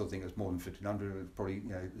 I still think it's more than 1,500. It was probably,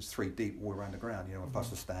 it was 3 deep all around the ground, plus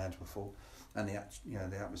the stands were full. And, the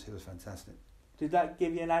atmosphere was fantastic. Did that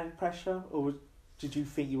give you an added pressure, or did you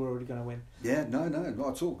think you were already going to win? Yeah, no, not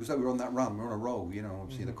at all. Because we were on that run, we were on a roll.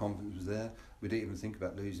 Obviously the confidence was there. We didn't even think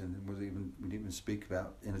about losing. We didn't even speak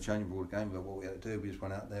about interchangeable game about what we had to do. We just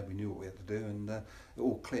went out there. We knew what we had to do, and it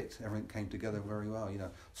all clicked. Everything came together very well.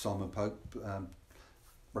 Simon Pope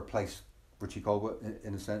replaced Richie Colbert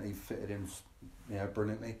in a sense. He fitted in,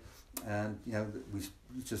 brilliantly, and we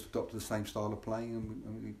just adopted the same style of playing,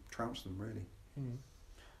 and we trounced them really.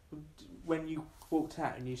 When you walked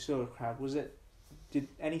out and you saw the crowd, did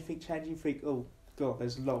anything change? You think, oh God,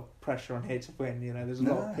 there's a lot of pressure on here to win. There's a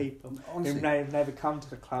lot of people who may have never come to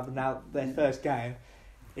the club, and now their first game,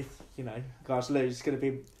 if guys lose, it's going to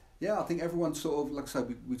be. Yeah, I think everyone sort of, like I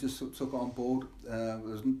said, we just sort of took it on board.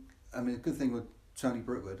 A good thing with Tony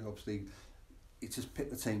Brickwood, obviously, he just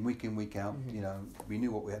picked the team week in, week out. We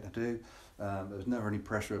knew what we had to do. There was never any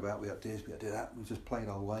pressure about we had to do this, we had to do that. We just played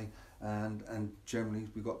our way, and generally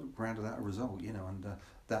we got rounded out a result. And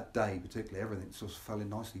that day particularly, everything sort of fell in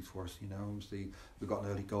nicely for us. Obviously we got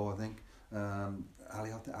an early goal, I think.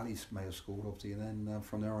 Ali may have scored, obviously, and then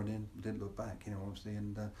from there on in, we didn't look back. Obviously,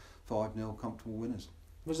 and 5-0 comfortable winners.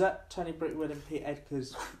 Was that Tony Brickwood and Pete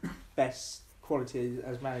Edgar's best quality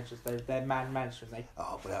as managers? They're man managers. They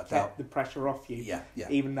without kept doubt the pressure off you. Yeah.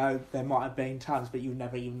 Even though there might have been tons, but you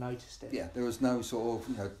never even noticed it. Yeah, there was no sort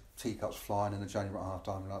of teacups flying in the change room at half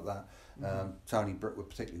time like that. Tony Brickwood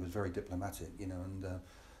particularly was very diplomatic, and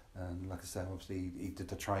like I said, obviously he did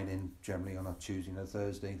the training generally on a Tuesday and a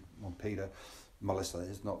Thursday on Peter Mullis, that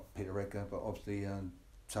is, not Peter Edgar, but obviously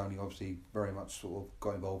Tony obviously very much sort of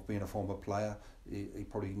got involved being a former player. He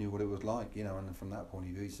probably knew what it was like, and from that point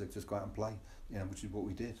of view, he said just go out and play, which is what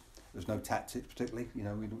we did. There was no tactics particularly,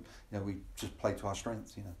 we just played to our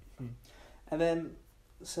strengths, And then,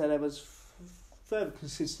 so there was further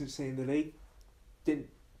consistency in the league. Did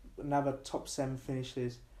another top 7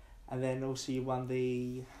 finishes, and then also you won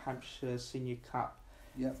the Hampshire Senior Cup.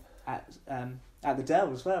 Yep. At the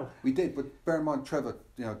Dell as well. We did, but bear in mind Trevor,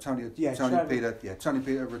 Tony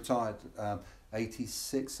Peter retired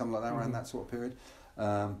 86, something like that, around that sort of period.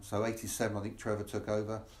 So 87, I think Trevor took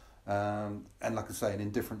over. And like I say, an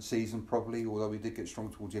indifferent season probably, although we did get strong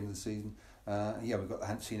towards the end of the season. We got the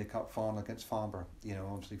Hampshire Senior Cup final against Farnborough.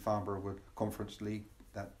 Obviously Farnborough were Conference League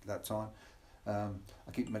that time.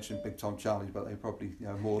 I keep mentioning Big Time Charlies, but they probably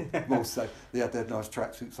more so. They had their nice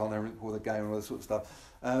tracksuits on there before the game and all that sort of stuff.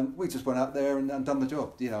 We just went out there and done the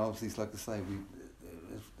job. Obviously, it's like I say,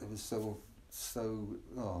 it was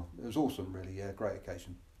it was awesome, really. Yeah, great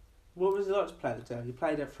occasion. What was it like to play at the Dell? You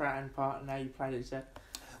played at Fratton Park, and now you played at Zed.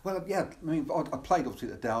 Well, yeah, I played obviously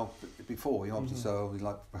at the Dell before, obviously, so we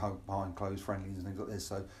like behind closed friendlies and things like this.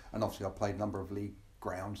 So, and obviously I played a number of league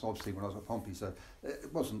grounds, obviously, when I was at Pompey, so it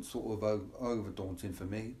wasn't sort of over daunting for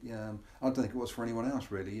me. I don't think it was for anyone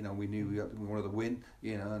else, really. We knew we wanted to win,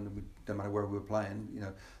 and we didn't matter where we were playing.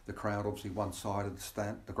 The crowd, obviously, one side of the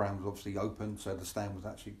stand, the ground was obviously open, so the stand was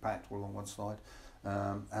actually packed all along one side.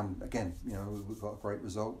 And again, we got a great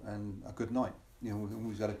result and a good night. We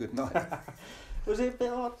always had a good night. Was it a bit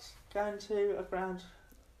odd going to a ground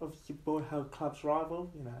of your boyhood club's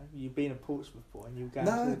rival? You've been a Portsmouth boy and you were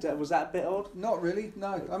going to was that a bit odd? Not really,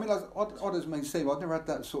 no. I mean, odd as may seem, I've never had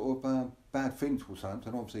that sort of bad feeling towards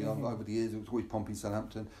Southampton. Obviously, over the years, it was always Pompey,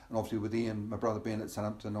 Southampton, and obviously with Ian, my brother, being at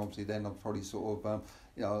Southampton, obviously then I've probably sort of,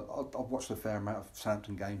 I've watched a fair amount of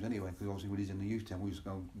Southampton games anyway, because obviously when he's in the youth team, we used to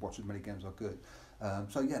go and watch as many games as I could.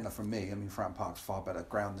 For me, I mean, Privett Park's far better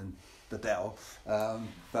ground than the Dell,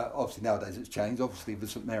 but obviously nowadays it's changed, obviously with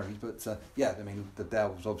St Mary's, but the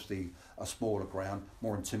Dell was obviously a smaller ground,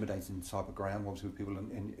 more intimidating type of ground, obviously with people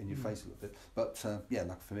in your face a little bit, but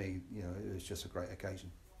for me, it was just a great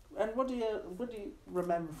occasion. And what do you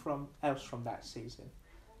remember from that season?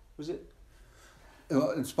 Was it?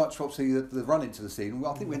 As much obviously the run into the season,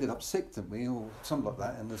 well, I think we ended up sixth, didn't we, or something like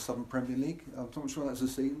that in the Southern Premier League. I'm not sure that's the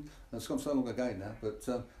season. It's gone so long ago now, but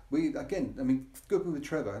good with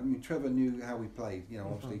Trevor. I mean, Trevor knew how we played,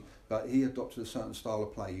 obviously, but he adopted a certain style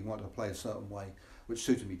of play. He wanted to play a certain way, which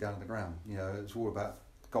suited me down on the ground. It's all about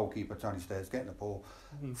goalkeeper Tony Stairs getting the ball,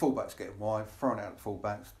 fullbacks getting wide, throwing out the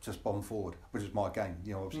fullbacks, just bomb forward, which is my game.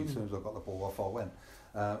 Obviously, as soon as I got the ball off, I went,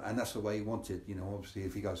 and that's the way he wanted. Obviously,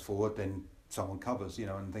 if he goes forward, then someone covers,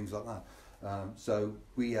 and things like that. So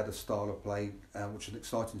we had a style of play, which is an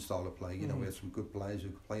exciting style of play. We had some good players who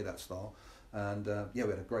could play that style, and we had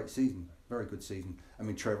a great season, very good season. I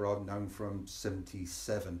mean, Trevor I've known from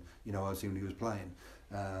 '77. I was when he was playing,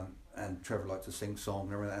 and Trevor liked to sing song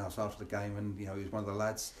and everything else after the game, and he was one of the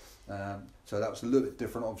lads. So that was a little bit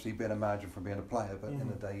different, obviously being a manager from being a player. But at the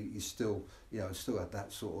end of the day, he still had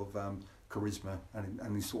that sort of charisma,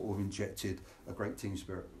 and he sort of injected a great team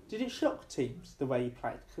spirit. Did it shock teams the way you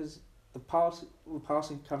played? Because the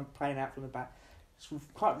passing playing out from the back, it's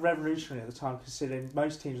quite revolutionary at the time, considering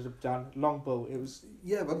most teams would have done long ball. It was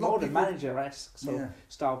more the manager-esque sort of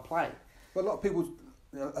style play. But a lot of people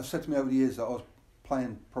have said to me over the years that I was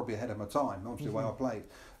playing probably ahead of my time, obviously the way I played.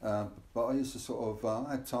 But I used to sort of,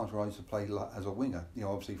 I had times where I used to play as a winger,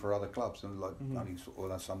 obviously for other clubs, and only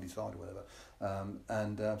sort of Sunday side or whatever.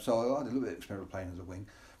 So I had a little bit of experience playing as a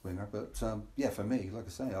winger, but for me, like I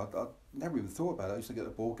say, I never even thought about it. I used to get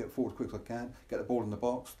the ball, get forward as quick as I can, get the ball in the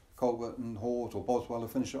box, Colbert and Hawes or Boswell,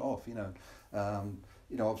 and finish it off.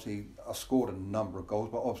 Obviously I scored a number of goals,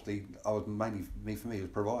 but obviously I was mainly for me as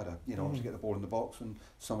provider. Obviously get the ball in the box and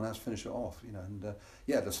someone else finish it off.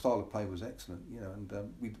 The style of play was excellent.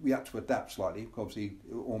 We had to adapt slightly. Obviously,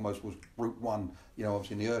 it almost was route one.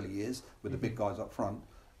 Obviously in the early years with the big guys up front.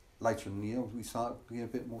 Later in the year, we started being a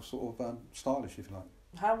bit more sort of stylish, if you like.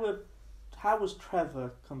 How was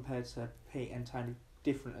Trevor compared to Pete and Tony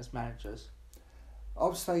different as managers? I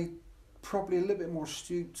would say probably a little bit more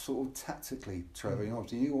astute, sort of tactically. Trevor,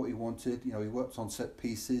 obviously he knew what he wanted. He worked on set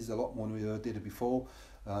pieces a lot more than we ever did it before.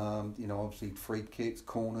 Obviously free kicks,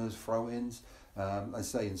 corners, throw-ins. I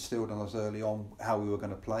say instilled on us early on how we were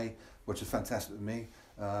going to play, which is fantastic to me.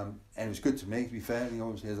 And it was good to me, to be fair.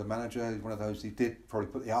 Obviously, as a manager, he's one of those who did probably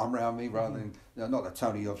put the arm around me rather than not that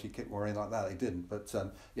Tony obviously kicked or anything like that. He didn't, but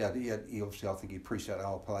he obviously, I think he appreciated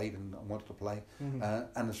how I played and wanted to play, and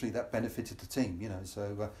actually that benefited the team.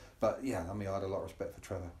 So I had a lot of respect for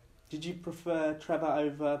Trevor. Did you prefer Trevor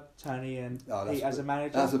over Tony and Pete as a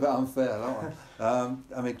manager? That's a bit unfair, that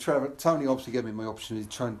one. Tony obviously gave me my opportunity.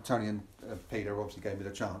 Tony and Peter obviously gave me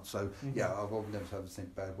the chance. So I've never had a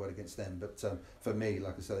bad word against them. But for me,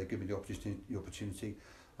 like I said, they gave me the opportunity.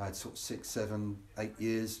 I had sort of 6, 7, 8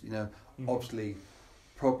 years. Obviously,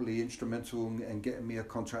 probably instrumental in getting me a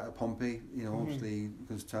contract at Pompey. Obviously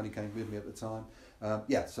because Tony came with me at the time.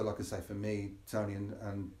 So like I say, for me, Tony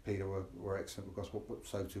and Peter were excellent because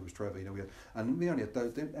so too was Trevor. We only had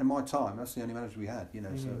those in my time. That's the only manager we had.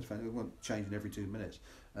 So it's funny, we weren't changing every 2 minutes,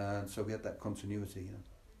 so we had that continuity.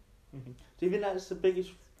 Do you think that's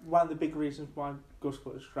one of the big reasons why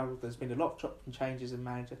Gosport has struggled? There's been a lot of chopping changes in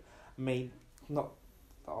manager. I mean, not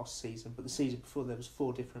last season, but the season before there was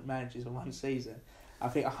 4 different managers in one season. I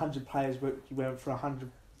think 100 players you went for 100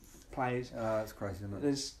 players. That's crazy, isn't it?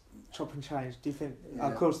 There's chop and change. Do you think? Yeah.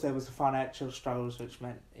 Of course, there was the financial struggles, which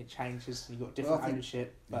meant it changes. You got different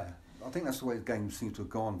ownership. But I think that's the way the game seems to have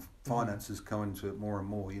gone. Finances come into it more and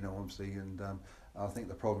more. Obviously, and I think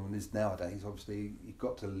the problem is nowadays. Obviously, you've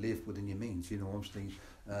got to live within your means. Obviously,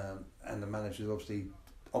 and the managers obviously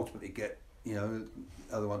ultimately get you know,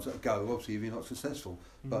 other ones that go, obviously, if you're not successful.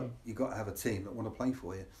 But you've got to have a team that want to play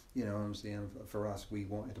for you. You know, obviously, and for us, we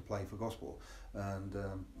wanted to play for Gosport. And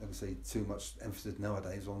like I say, too much emphasis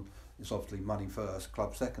nowadays on it's obviously money first,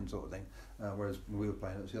 club second sort of thing. Whereas when we were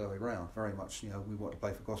playing, it was the other way around. Very much, you know, we wanted to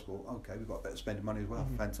play for Gosport. Okay, we've got better spending money as well.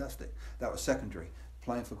 Fantastic. That was secondary.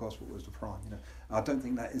 Playing for Gosport was the prime. You know, I don't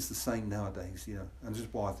think that is the same nowadays. You know, and this is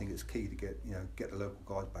why I think it's key to get the local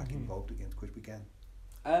guys back involved again as quick as we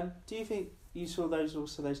can. Do you think you saw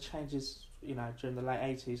those changes, you know, during the late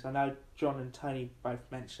 80s? I know John and Tony both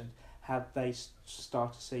mentioned how they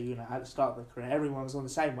start to see, you know, at the start of their career, everyone was on the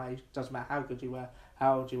same wage. Doesn't matter how good you were,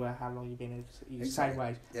 how old you were, how long you've been in the same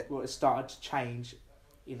wage. Yeah. Well, it started to change,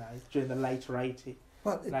 you know, during the late 80s.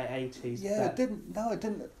 Yeah, it didn't. No, it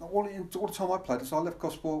didn't. All the time I played, so I left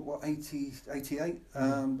Gosport 88,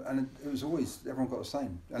 and it was always everyone got the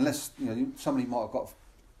same, unless you know somebody might have got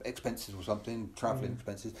expenses or something, travelling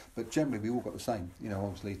expenses, but generally we all got the same, you know,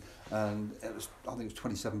 obviously, and I think it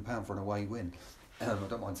was £27 for an away win. I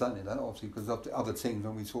don't mind saying that, obviously, because other teams,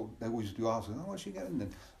 when we talk, they always do ask us, what's she getting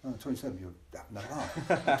then? 27, you're having a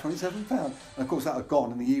laugh. £27. And of course that had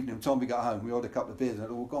gone in the evening. By the time we got home, we ordered a couple of beers and it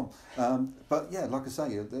had all gone. But yeah, like I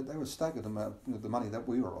say, they were staggered amount of the money that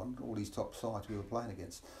we were on, all these top sides we were playing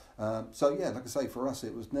against. So yeah, like I say, for us,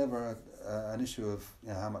 it was never an issue of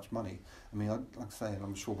how much money. I mean, like I say,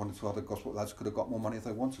 I'm sure one or two other Gosport lads could have got more money if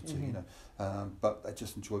they wanted to, you know. But they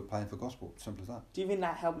just enjoyed playing for Gosport, simple as that. Do you think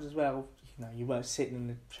that helped as well? You know, you weren't sitting in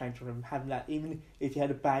the change room having that, even if you had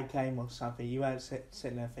a bad game or something, you weren't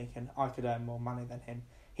sitting there thinking, I could earn more money than him.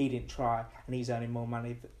 He didn't try and he's earning more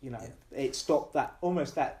money. You know, It stopped that,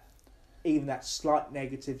 almost that, even that slight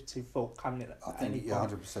negativity thought coming in. I think you're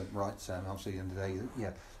 100% right, Sam. Obviously, at the end of the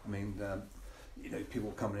day, I mean, you know,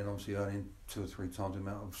 people coming in obviously earning 2 or 3 times the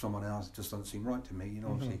amount of someone else, it just doesn't seem right to me. You know,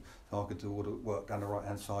 obviously, so I could do all the work down the right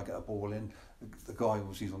hand side, get a ball in. The guy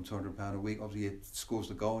obviously is on £200 a week. Obviously, he scores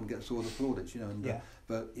the goal and gets all the plaudits. You know, and,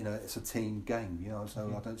 but you know, it's a team game. You know,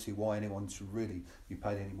 so I don't see why anyone should really be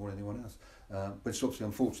paid any more than anyone else. But it's obviously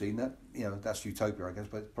unfortunately that that's utopia, I guess.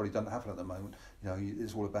 But it probably doesn't happen at the moment. You know,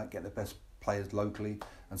 it's all about getting the best players locally,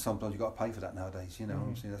 and sometimes you've got to pay for that nowadays. You know,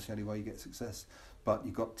 obviously that's the only way you get success. But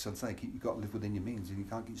you've got to you've got to live within your means, and you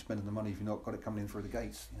can't keep spending the money if you've not got it coming in through the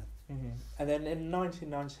gates. Yeah. And then in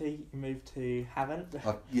 1990, you moved to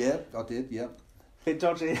Havant. Yeah, I did. Yeah. Bit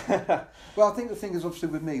dodgy. Well, I think the thing is obviously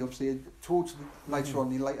with me, towards later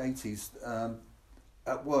on in the late 80s,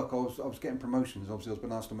 at work I was getting promotions. Obviously, I was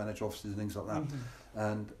being asked to manage offices and things like that.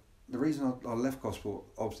 And the reason I left Gosport,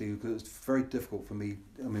 obviously, because it's very difficult for me.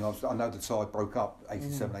 I mean, I know the side broke up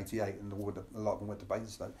 87, 88, and a lot of them went to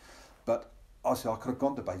Basingstoke. But I said I could have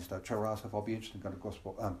gone to Basingstoke. Trevor asked if I'd be interested in going to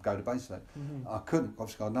Gosport, go to Basingstoke. I couldn't.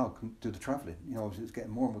 Obviously, I know I couldn't do the travelling. You know, obviously, it's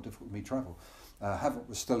getting more and more difficult for me to travel. Havant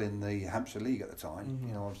was still in the Hampshire League at the time.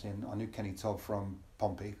 You know, obviously, and I knew Kenny Todd from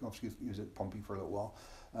Pompey. Obviously, he was at Pompey for a little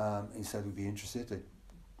while. He said we'd be interested.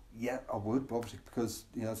 Yeah, I would, but obviously because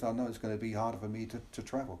so I know it's going to be harder for me to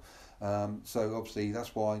travel. So obviously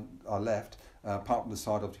that's why I left. Apart from the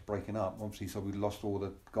side obviously breaking up, obviously, so we lost all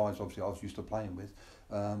the guys obviously I was used to playing with.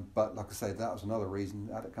 But like I say, that was another reason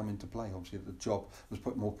that had to come into play. Obviously, the job was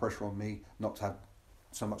putting more pressure on me not to have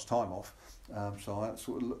so much time off. So I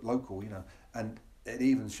sort of local, and it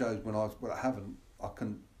even shows when I haven't, I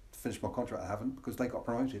couldn't finish my contract. I haven't because they got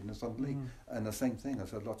promoted in the Southern League, and the same thing. I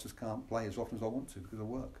said I just can't play as often as I want to because of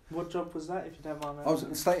work. What job was that, if you don't mind? I was at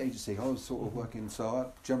the estate agency. I was sort of working, so I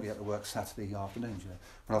generally had to work Saturday afternoons.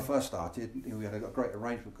 When I first started, we had a great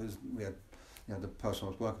arrangement because we had. The person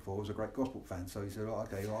I was working for was a great Gosport fan, so he said,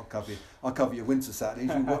 "Okay, I'll cover your winter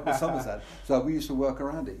Saturdays. You work the summer Saturdays." So we used to work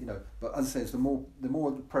around it, But as I say, it's the more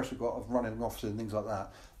the pressure got of running offices and things like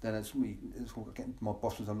that, then it's getting my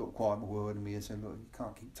bosses a little quiet, more word, and me and saying, "Look, you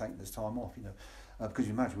can't keep taking this time off, because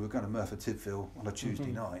you imagine we were going to Merthyr Tydfil on a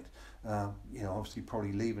Tuesday night, obviously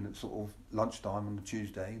probably leaving at sort of lunchtime on the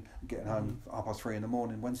Tuesday, and getting home 3:30 in the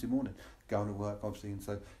morning, Wednesday morning, going to work, obviously, and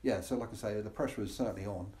so like I say, the pressure was certainly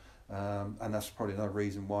on. And that's probably another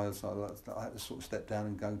reason why I had to sort of step down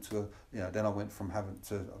and go to then I went from Havant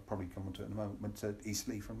to, I'll probably come on to it in a moment, went to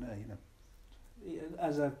Eastleigh from there,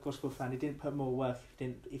 As a Gospel fan, he didn't put more work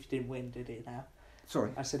if you didn't win, did he now?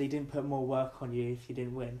 Sorry? I said he didn't put more work on you if you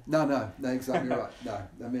didn't win. No, exactly right. No,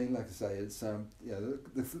 I mean, like I say, it's,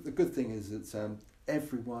 the good thing is that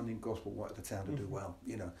everyone in Gospel wanted the town to do well,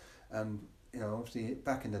 and, obviously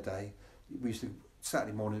back in the day, we used to,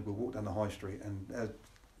 Saturday morning we'd walk down the high street and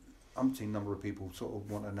umpteen number of people sort of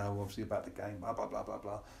want to know, obviously, about the game, blah, blah, blah, blah,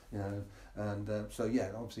 blah, you know. And so,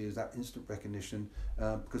 yeah, obviously, there's that instant recognition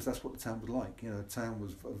because that's what the town was like. You know, the town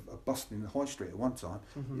was a bustling high street at one time.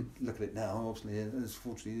 You look at it now, obviously,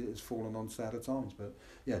 fortunately, it's fallen on sadder times. But,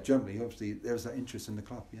 yeah, generally, obviously, there's that interest in the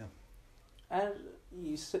club, yeah. And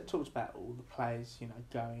you talked about all the players, you know,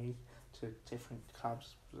 going to different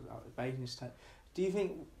clubs, like Basingstoke. Do you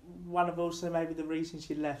think one of also maybe the reasons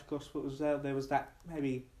you left Gosport was there was that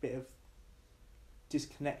maybe bit of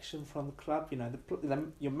disconnection from the club? You know,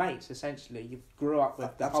 your mates essentially you grew up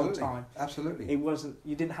with the whole time. Absolutely. It wasn't.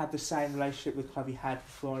 You didn't have the same relationship with the club you had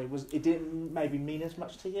before. It didn't maybe mean as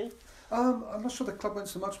much to you. I'm not sure the club meant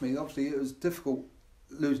so much to me. Obviously, it was difficult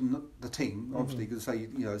losing the team. Obviously, because say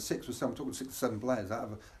I'm talking 6 or 7 players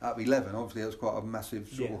out of 11. Obviously, it was quite a massive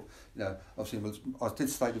sort of. You know, obviously, I did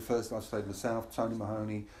stay the first. I stayed in the south. Tony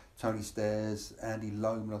Mahoney, Tony Stairs, Andy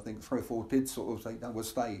Loman. I think 3 or 4 did sort of say, "No, we'll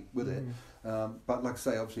stay with it." But like I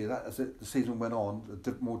say, obviously, that as the season went on,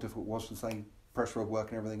 the more difficult was the same pressure of work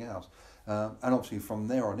and everything else. And obviously, from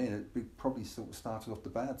there on in, it probably sort of started off the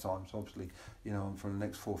bad times. Obviously, you know, and for the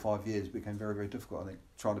next 4 or 5 years, it became very, very difficult. I think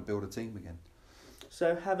trying to build a team again.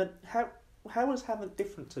 So how was Havant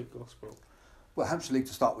different to Gosport? Well, Hampshire League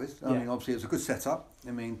to start with. I mean, obviously it was a good setup.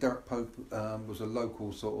 I mean, Derek Pope was a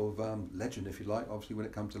local sort of legend, if you like. Obviously, when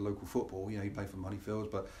it comes to local football, you know, he played for Moneyfields,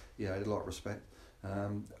 but yeah, he had a lot of respect.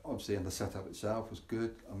 Obviously, and the setup itself was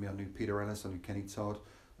good. I mean, I knew Peter Ellis, I knew Kenny Todd.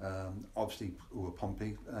 Obviously, all were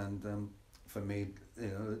Pompey, and for me, you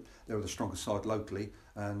know, they were the strongest side locally.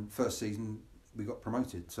 And first season we got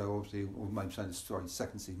promoted, so obviously, or maybe saying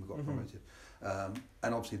second season we got promoted.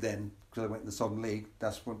 And obviously then, because I went in the Southern League,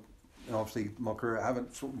 that's when, you know, obviously my career I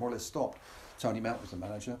haven't sort of more or less stopped. Tony Mount was the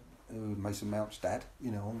manager, Mason Mount's dad,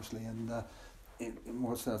 you know, obviously, and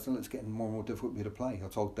it's getting more and more difficult for me to play. I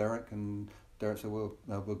told Derek, and Derek said, well,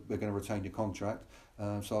 no, we're going to retain your contract.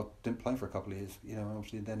 So I didn't play for a couple of years, you know,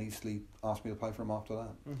 obviously, and then Eastleigh asked me to play for him after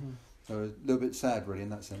that. So it was a little bit sad, really, in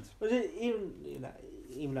that sense. Was it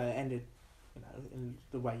even though it ended, you know, in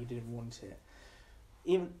the way you didn't want it,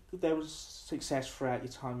 even there was success throughout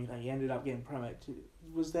your time, you know, you ended up getting promoted.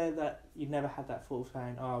 Was there that you never had that thought of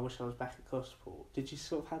saying, "Oh, I wish I was back at Gosport"? Did you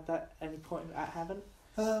sort of have that at any point at Havant?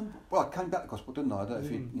 Well, I came back to Gosport, didn't I? I don't know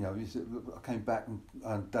if you know. I came back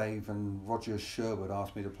and Dave and Roger Sherwood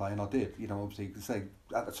asked me to play, and I did. You know, obviously, because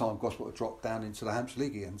at the time Gosport had dropped down into the Hampshire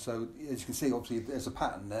League again. So as you can see, obviously, there's a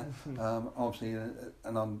pattern there. Obviously,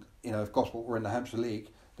 and I'm, you know, if Gosport were in the Hampshire League,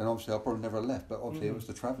 then obviously I probably never left. But obviously it was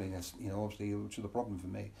the travelling, you know, obviously which was the problem for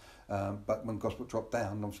me. But when Gosport dropped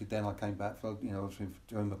down, obviously then I came back for, you know,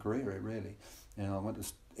 doing my career really. You know, I went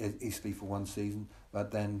to Eastleigh for 1 season,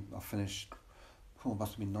 but then I finished. It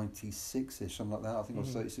must have been 96ish, something like that. I think I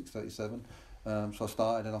was 36, 37. So I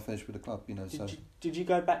started and I finished with the club. You know. Did you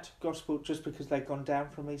go back to Gosport just because they'd gone down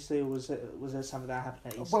from Eastleigh, or was there some of that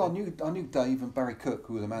happening at Eastleigh? Well, I knew Dave and Barry Cook,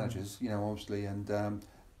 who were the managers. You know, obviously, and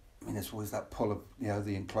I mean, there's always that pull of, you know,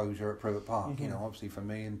 the enclosure at Privett Park. You know, obviously for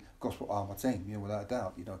me, and Gosport are my team. You know, without a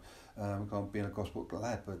doubt. You know, being a Gosport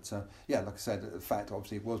lad, but yeah, like I said, the fact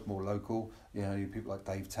obviously it was more local. You know, people like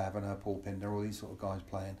Dave Taverner, Paul Pinder, all these sort of guys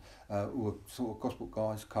playing, who were sort of Gosport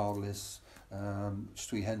guys. Carl Liss,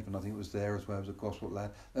 Stewie Hensman, I think was there as well as a Gosport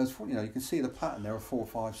lad. There's, you know, you can see the pattern. There are 4,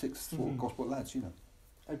 5, 6 sort of Gosport lads. You know,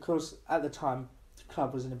 of course, at the time, the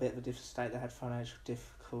club was in a bit of a different state. They had financial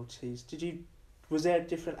difficulties. Was there a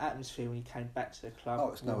different atmosphere when you came back to the club?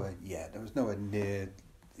 Oh, it's nowhere. Yeah, there was nowhere near,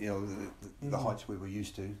 you know, the heights we were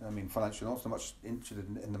used to. I mean, financially, not so much interested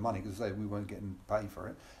in the money, because we weren't getting paid for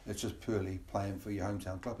it. It's just purely playing for your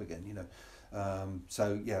hometown club again, you know.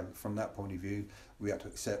 So yeah, from that point of view, we had to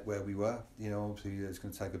accept where we were. You know, obviously it's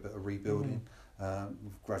going to take a bit of rebuilding.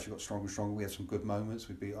 We've gradually got stronger and stronger. We had some good moments.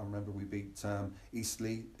 I remember we beat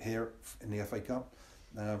Eastleigh here in the FA Cup.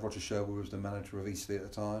 Roger Sherwood was the manager of Eastleigh at the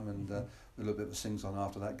time, and a little bit of a sing-song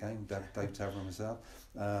after that game, Dave Taverner and myself.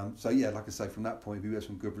 So yeah, like I say, from that point of view, we had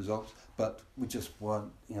some good results, but we just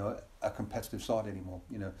weren't, you know, a competitive side anymore,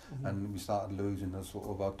 you know, and we started losing the sort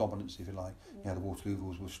of our dominance, if you like. You know, the Waterloo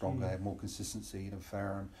Eagles were stronger, had more consistency, you know,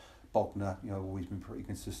 Farron, Bognor, you know, always been pretty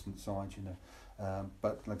consistent sides, you know.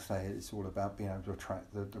 But like I say, it's all about being able to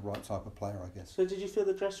attract the right type of player, I guess. So did you feel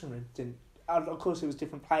the dressing room didn't... Of course, it was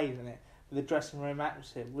different players in it. The dressing room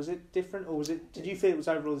atmosphere, was it different, or did you feel it was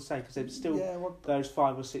overall the same, because there was still those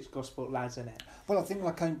 5 or 6 Gosport lads in it? Well, I think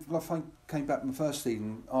when I came back in the first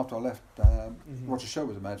season after I left, Roger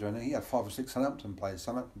Sherwood was the manager, and he had 5 or 6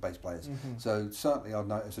 Southampton-based players. So certainly I've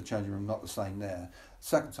noticed the changing room not the same there.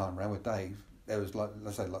 Second time round with Dave, there was like,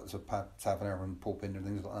 let's say, like there's a Taverner and Paul Pinder and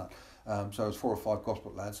things like that. So it was 4 or 5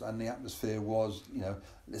 Gosport lads, and the atmosphere was,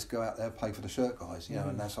 let's go out there, play for the shirt guys,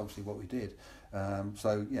 and that's obviously what we did.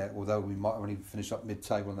 So yeah, although we might only finish up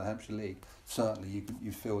mid-table in the Hampshire League, certainly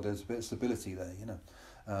you feel there's a bit of stability there,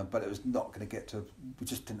 But it was not going to get to. We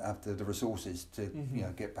just didn't have the resources to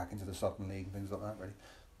get back into the Southern League and things like that.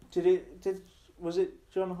 Really. Was it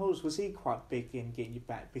John Halls? Was he quite big in getting you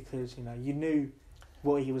back because you knew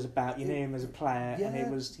what he was about, you knew him as a player,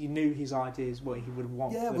 and you knew his ideas, what he would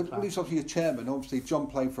want. Yeah, well, he's obviously a chairman. Obviously, John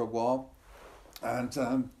played for a while, and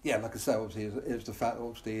like I say, obviously, it was the fact.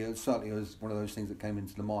 Obviously, it certainly was one of those things that came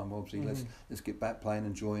into the mind. Well, obviously, let's get back playing,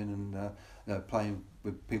 enjoying, and playing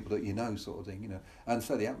with people that sort of thing. And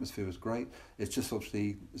so the atmosphere was great. It's just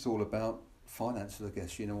obviously it's all about finances, I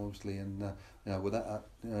guess. Obviously, and without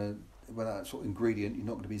that sort of ingredient, you're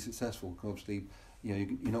not going to be successful. Obviously. You're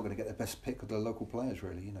not going to get the best pick of the local players,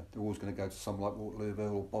 really. They're always going to go to someone like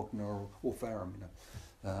Waterlooville or Bognor or Fareham.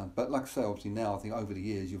 But like I say, obviously now I think over the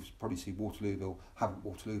years you'll probably see Waterlooville,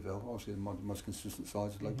 obviously the most consistent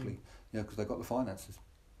sides locally, because they've got the finances.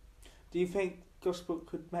 Do you think Gosport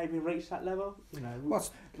could maybe reach that level?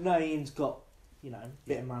 Ian's got a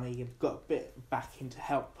bit of money, got a bit backing to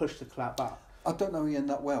help push the club up. I don't know Ian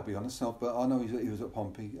that well, to be honest, but I know he was at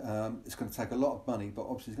Pompey. It's going to take a lot of money, but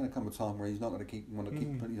obviously there's going to come a time where he's not going to keep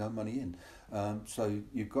putting money in. So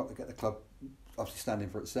you've got to get the club obviously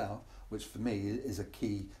standing for itself, which for me is a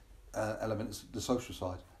key element. It's the social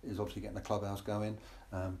side is obviously getting the clubhouse going,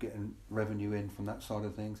 getting revenue in from that side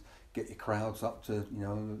of things. Get your crowds up to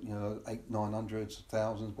 800, 900,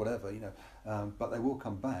 thousands, whatever. But they will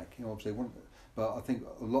come back. Obviously. But I think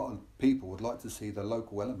a lot of people would like to see the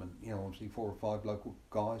local element, obviously 4 or 5 local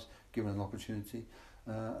guys given an opportunity.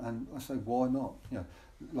 And I say, why not?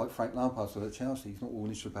 Like Frank Lampard said at Chelsea, he's not all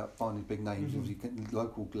interested about finding big names, obviously getting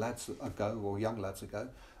local lads a go or young lads a go.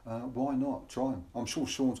 Why not? Try them. I'm sure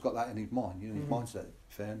Sean's got that in his mind, his mindset,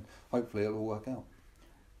 and hopefully it'll all work out.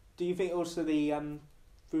 Do you think also the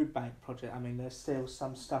food bank project, there's still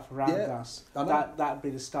some stuff around us that would be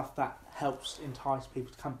the stuff that helps entice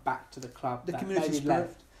people to come back to the club, the that community maybe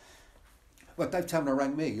left? Well, Dave Tamner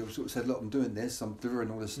rang me. He sort of said, "Look, I'm doing this. I'm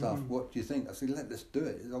doing all this stuff. What do you think?" I said, "Let's do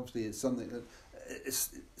it." Obviously, it's something that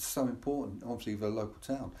it's so important, obviously, for a local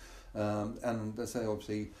town. And they say,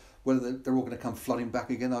 obviously, whether they're all going to come flooding back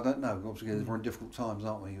again, I don't know. Obviously, because we're in difficult times,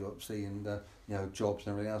 aren't we? Obviously, and jobs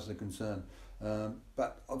and everything else is a concern.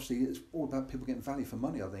 But obviously, it's all about people getting value for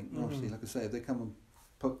money. I think. Obviously, like I say, if they come and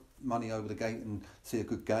put money over the gate and see a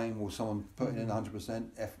good game, or someone putting in 100%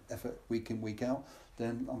 effort week in, week out,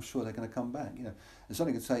 then I'm sure they're going to come back. It's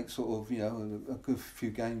only going to take sort of a good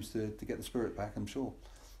few games to get the spirit back, I'm sure.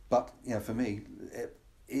 But for me,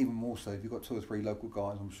 even more so, if you've got 2 or 3 local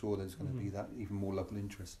guys, I'm sure there's going to be that even more local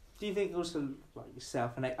interest. Do you think also, like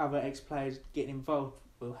yourself and other ex-players getting involved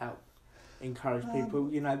will help encourage people?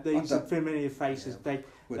 These are familiar faces.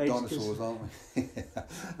 We're dinosaurs, aren't we?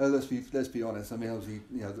 Let's be honest.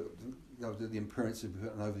 Obviously, the appearances we've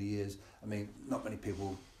gotten over the years. Not many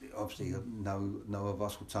people obviously know of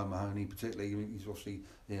us. With Tom Mahoney, particularly, he's obviously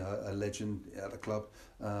a legend at the club.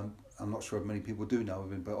 I'm not sure if many people do know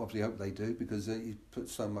of him, but obviously hope they do, because he's put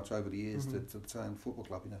so much over the years to the town football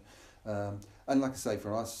club. And like I say,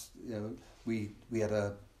 for us, we had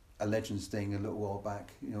a Legends thing a little while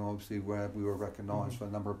back, obviously, where we were recognised for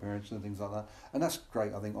a number of appearances and things like that, and that's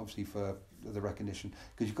great, I think, obviously, for the recognition,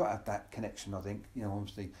 because you've got to have that connection, I think.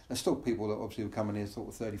 Obviously there's still people that obviously were coming here sort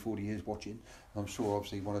of 30-40 years watching. I'm sure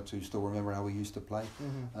obviously 1 or 2 still remember how we used to play.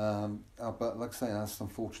 But like I say, that's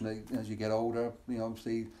unfortunate. As you get older,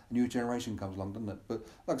 obviously a new generation comes along, doesn't it? But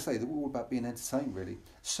like I say, they're all about being entertained, really.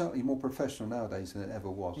 Certainly more professional nowadays than it ever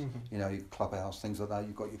was. Your clubhouse, things like that.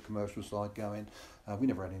 You've got your commercial side going. We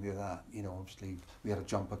never had any of that. Obviously we had a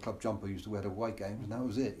club jumper used to wear the away games, and that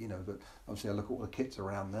was it. But obviously I look at all the kits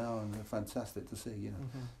around now, and they're fantastic to see.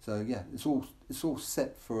 So yeah, it's all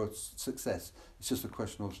set for success. It's just a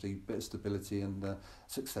question, obviously, bit of stability and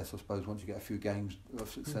success, I suppose. Once you get a few games of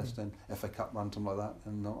success, then FA Cup run, something like that,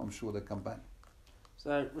 and I'm sure they'll come back.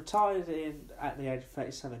 So retired at the age of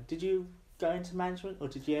 37. Did you go into management, or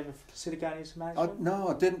did you ever consider going into management? No,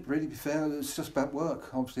 I didn't, really, be fair. It was just about work.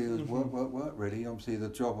 Obviously, it was work, really. Obviously, the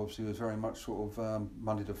job was very much sort of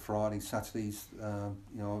Monday to Friday, Saturdays,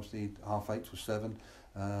 obviously 8:30 to 7.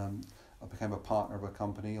 I became a partner of a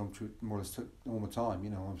company, which more or less took all my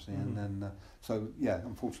time, obviously. And then, so, yeah,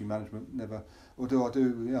 unfortunately, management never, although I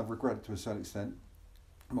do, I regret it to a certain extent.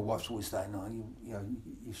 My wife's always saying, "No,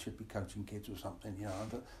 you should be coaching kids or something,"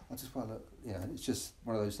 But I just felt that, it's just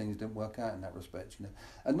one of those things that didn't work out in that respect,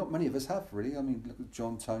 And not many of us have, really. Look at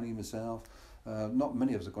John, Tony, myself. Not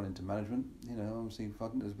many of us have gone into management, Obviously, I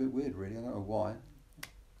think it was a bit weird, really. I don't know why.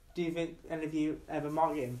 Do you think any of you ever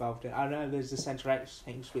might get involved in it? I know there's the Central X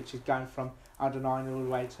teams, which is going from under 9 all the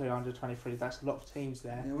way to under 23. That's a lot of teams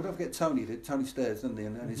there. Yeah, we'll don't forget Tony Stairs, didn't he?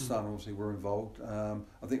 And his son obviously were involved. I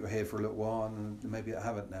think we're here for a little while, and maybe I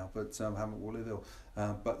haven't now, but haven't Wooliville.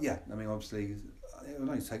 But yeah, I mean, obviously, it will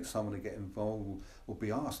only take someone to get involved or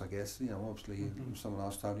be asked, I guess. You know, obviously, if someone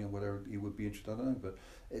asked Tony or whether he would be interested, I don't know, but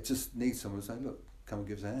it just needs someone to say, look, come and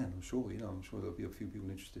give us a hand. I'm sure there'll be a few people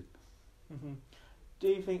interested. Mm-hmm. Do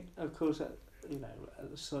you think, of course, at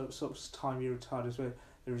the sort of time you retired as well,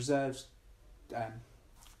 the reserves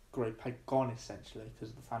group had gone essentially because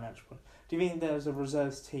of the financial point. Do you think there was a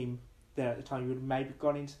reserves team there at the time you would have maybe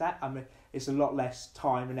gone into that? I mean, it's a lot less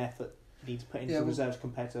time and effort you need to put into reserves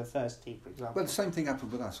compared to the first team, for example. Well, the same thing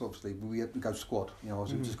happened with us, obviously. We had to go squad. You know,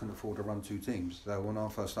 we just couldn't afford to run 2 teams. So when I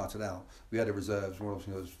first started out, we had a reserves, well,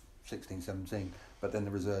 obviously it was 16, 17, but then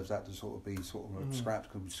the reserves had to be scrapped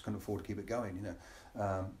because we just couldn't afford to keep it going, you know.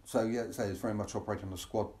 So it's very much operating on a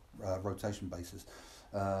squad rotation basis.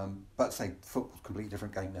 But football's a completely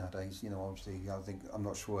different game nowadays. You know, obviously, I'm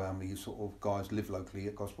not sure how many sort of guys live locally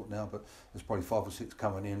at Gosport now, but there's probably 5 or 6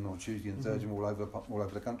 coming in on Tuesday and Thursday all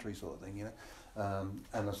over the country, sort of thing. You know,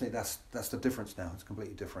 and I think that's the difference now. It's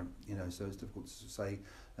completely different. You know, so it's difficult to say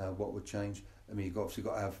what would change. I mean, you've obviously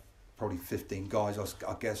got to have probably 15 guys,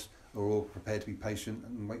 I guess, are all prepared to be patient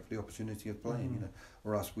and wait for the opportunity of playing. You know,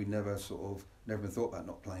 or us, we never even thought about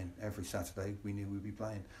not playing. Every Saturday we knew we'd be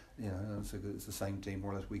playing. You know, and so it's the same team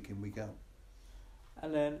more or less week in, week out.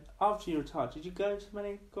 And then after you retired, did you go to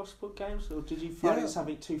many Gosport games, or did you find it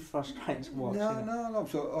something too frustrating to watch? No.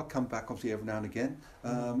 So I'll come back obviously every now and again,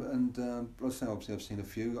 and like I say, obviously I've seen a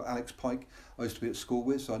few. Alex Pike, I used to be at school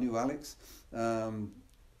with, so I knew Alex. You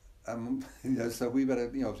know, so we've had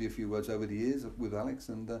obviously a few words over the years with Alex,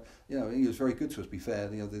 and you know, he was very good to us. To be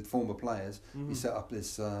fair, you know, the former players, he set up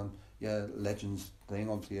this Legends thing.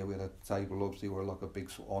 Obviously, we had a table, obviously, or like a big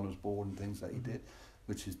sort of honours board and things that he did,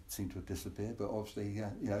 which seemed to have disappeared. But obviously, you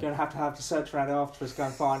know, you're going to have to search around afterwards, go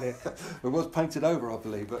and find it. It was painted over, I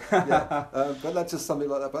believe, but yeah, but that's just something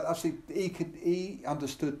like that. But actually, he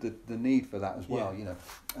understood the need for that as well. You know,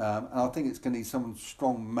 and I think it's going to need some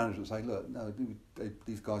strong manager to say, look, no,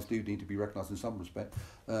 these guys do need to be recognised in some respect.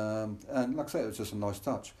 And like I say, it was just a nice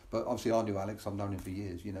touch. But obviously, I knew Alex. I've known him for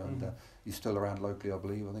years. You know, and he's still around locally, I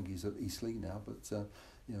believe. I think he's at Eastleigh now, but.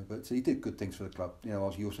 You know, but he did good things for the club. You know,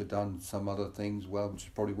 he also done some other things well, which is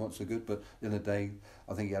probably not so good. But at the end of the day,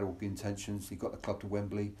 I think he had all the intentions. He got the club to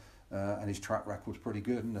Wembley, and his track record's pretty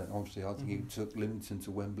good. And obviously, I think he took Livingston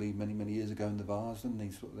to Wembley many years ago in the Vars, didn't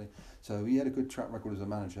he? Sort of thing. So he had a good track record as a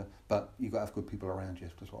manager. But you've got to have good people around you.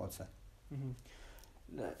 That's what I'd say.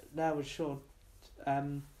 Now with Sean,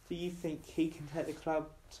 do you think he can take the club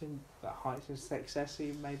to the heights of success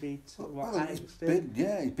he maybe Alex did?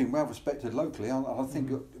 He's been well respected locally. I think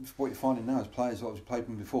what you're finding now is players that have played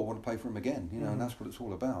for him before want to play for him again. You know, and that's what it's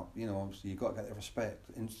all about. You know, obviously you've got to get that respect,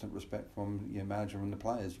 instant respect from your manager and the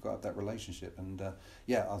players. You've got to have that relationship, and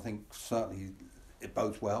I think certainly it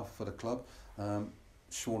bodes well for the club.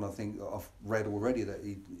 Sean, I think I've read already that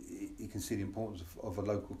he can see the importance of a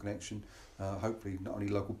local connection. Hopefully, not only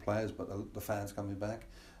local players but the fans coming back.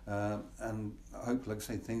 And hopefully, like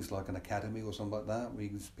I say, things like an academy or something like that, where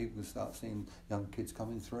people can start seeing young kids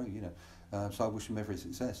coming through. You know, so I wish him every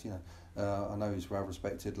success. You know, I know he's well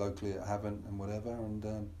respected locally at Havant and whatever,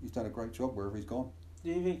 and he's done a great job wherever he's gone. Do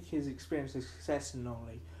you think his experience of success in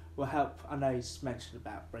Norley will help? I know he's mentioned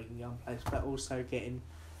about bringing young players, but also getting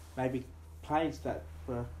maybe players that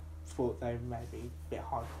were thought they were maybe a bit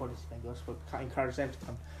high quality than Gosport, encourage them to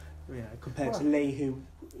come. You know, compared to Lee, who,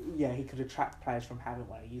 he could attract players from Havant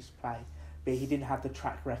where he used to play, but he didn't have the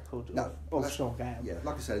track record of Sean Gale. Yeah,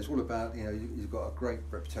 like I said, it's all about, you know, he's got a great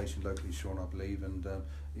reputation locally, Sean, I believe, and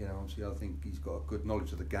you know, obviously I think he's got a good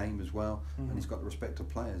knowledge of the game as well, and he's got the respect of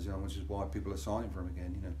players, you know, which is why people are signing for him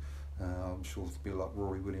again. You know, I'm sure people like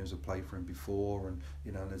Rory Williams have played for him before, and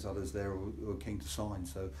you know, and there's others there who are keen to sign,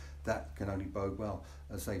 so that can only bode well.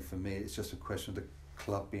 As I say, for me, it's just a question of the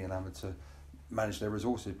club being able to manage their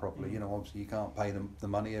resources properly. You know, obviously you can't pay them the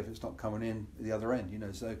money if it's not coming in the other end, you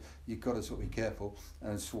know, so you've got to sort of be careful,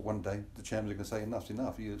 and it's one day the chairman's going to say enough's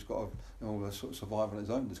enough. It's got to sort of survive on its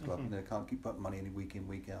own, this club. You know, can't keep putting money in week in,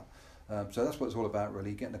 week out. So that's what it's all about,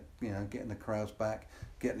 really, getting the crowds back,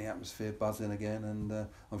 getting the atmosphere buzzing again, and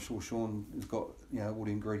I'm sure Sean has got, you know, all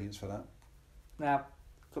the ingredients for that. Now,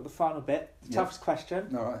 got the final bit, the toughest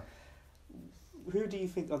question. All right. Who do you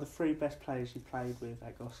think are the 3 best players you played with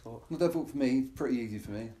at Gosport? Well, default for me, pretty easy for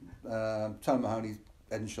me. Tony Mahoney's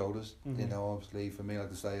head and shoulders. You know, obviously for me,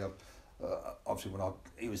 like I say, obviously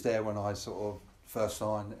he was there when I sort of first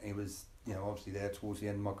sign, he was, obviously there towards the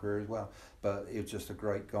end of my career as well. But he was just a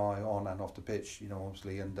great guy on and off the pitch,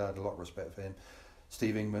 obviously, and I had a lot of respect for him.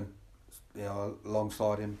 Steve Ingman,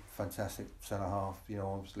 alongside him, fantastic centre half,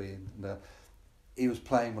 obviously, and he was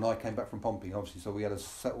playing when I came back from Pompey, obviously, so we had a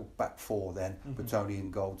settled back four then, with Tony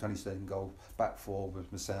in goal, Tony stayed in goal, back four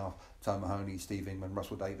with myself, Tom Mahoney, Steve Ingman,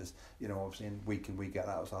 Russell Davis, obviously, and week in, week out,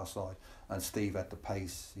 that was our side. And Steve had the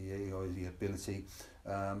pace, he had the ability,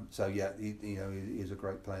 he's a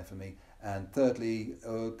great player for me. And thirdly,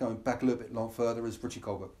 going back a little bit further, is Richie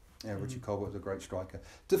Colbert. Richie Colbert was a great striker.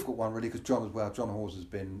 Difficult one, really, because John as well. John Hawes has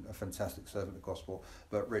been a fantastic servant of gospel,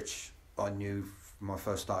 but Rich, I knew from when I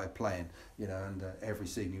first started playing, and every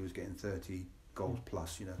season he was getting 30 goals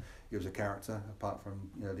plus. He was a character, apart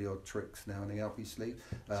from the odd tricks now and then up his sleeve.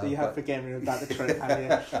 So you have forgiven him about the trick, have you?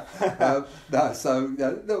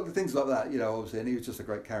 Things like that, obviously, and he was just a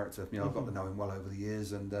great character. I've got to know him well over the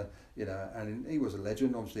years, and and he was a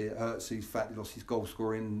legend. Obviously, it hurts. He lost his goal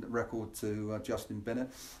scoring record to Justin Bennett.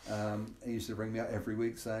 He used to ring me up every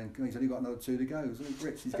week saying, "He's only got another 2 to go.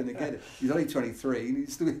 Rich, he's going to get it. He's only 23 and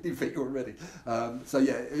he's still in defeat already."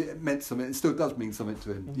 It meant something. It still does mean something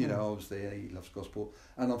to him. Obviously, he loves gospel,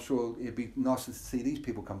 and I'm sure it'd be nice to see these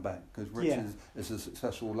people come back, because Rich is a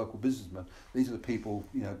successful local businessman. These are the people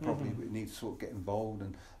probably need to sort of get involved,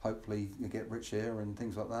 and hopefully you get Rich here and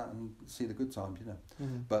things like that, and see the good times.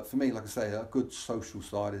 But for me, like I say, a good social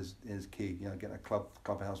side is key. Getting a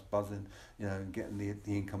clubhouse buzzing, getting the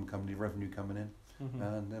income coming, the revenue coming in,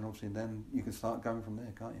 and then obviously you can start going from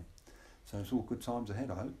there, can't you? So it's all good times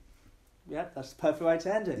ahead, I hope. Yeah, that's the perfect way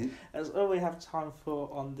to end it. That's all we have time for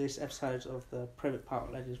on this episode of the Privett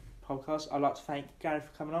Park Legends Podcast. I'd like to thank Gary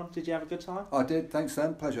for coming on. Did you have a good time? I did. Thanks,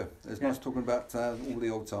 Sam. Pleasure. It's nice talking about all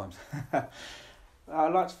the old times.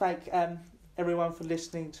 I'd like to thank everyone for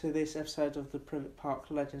listening to this episode of the Privett Park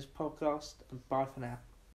Legends Podcast, and bye for now.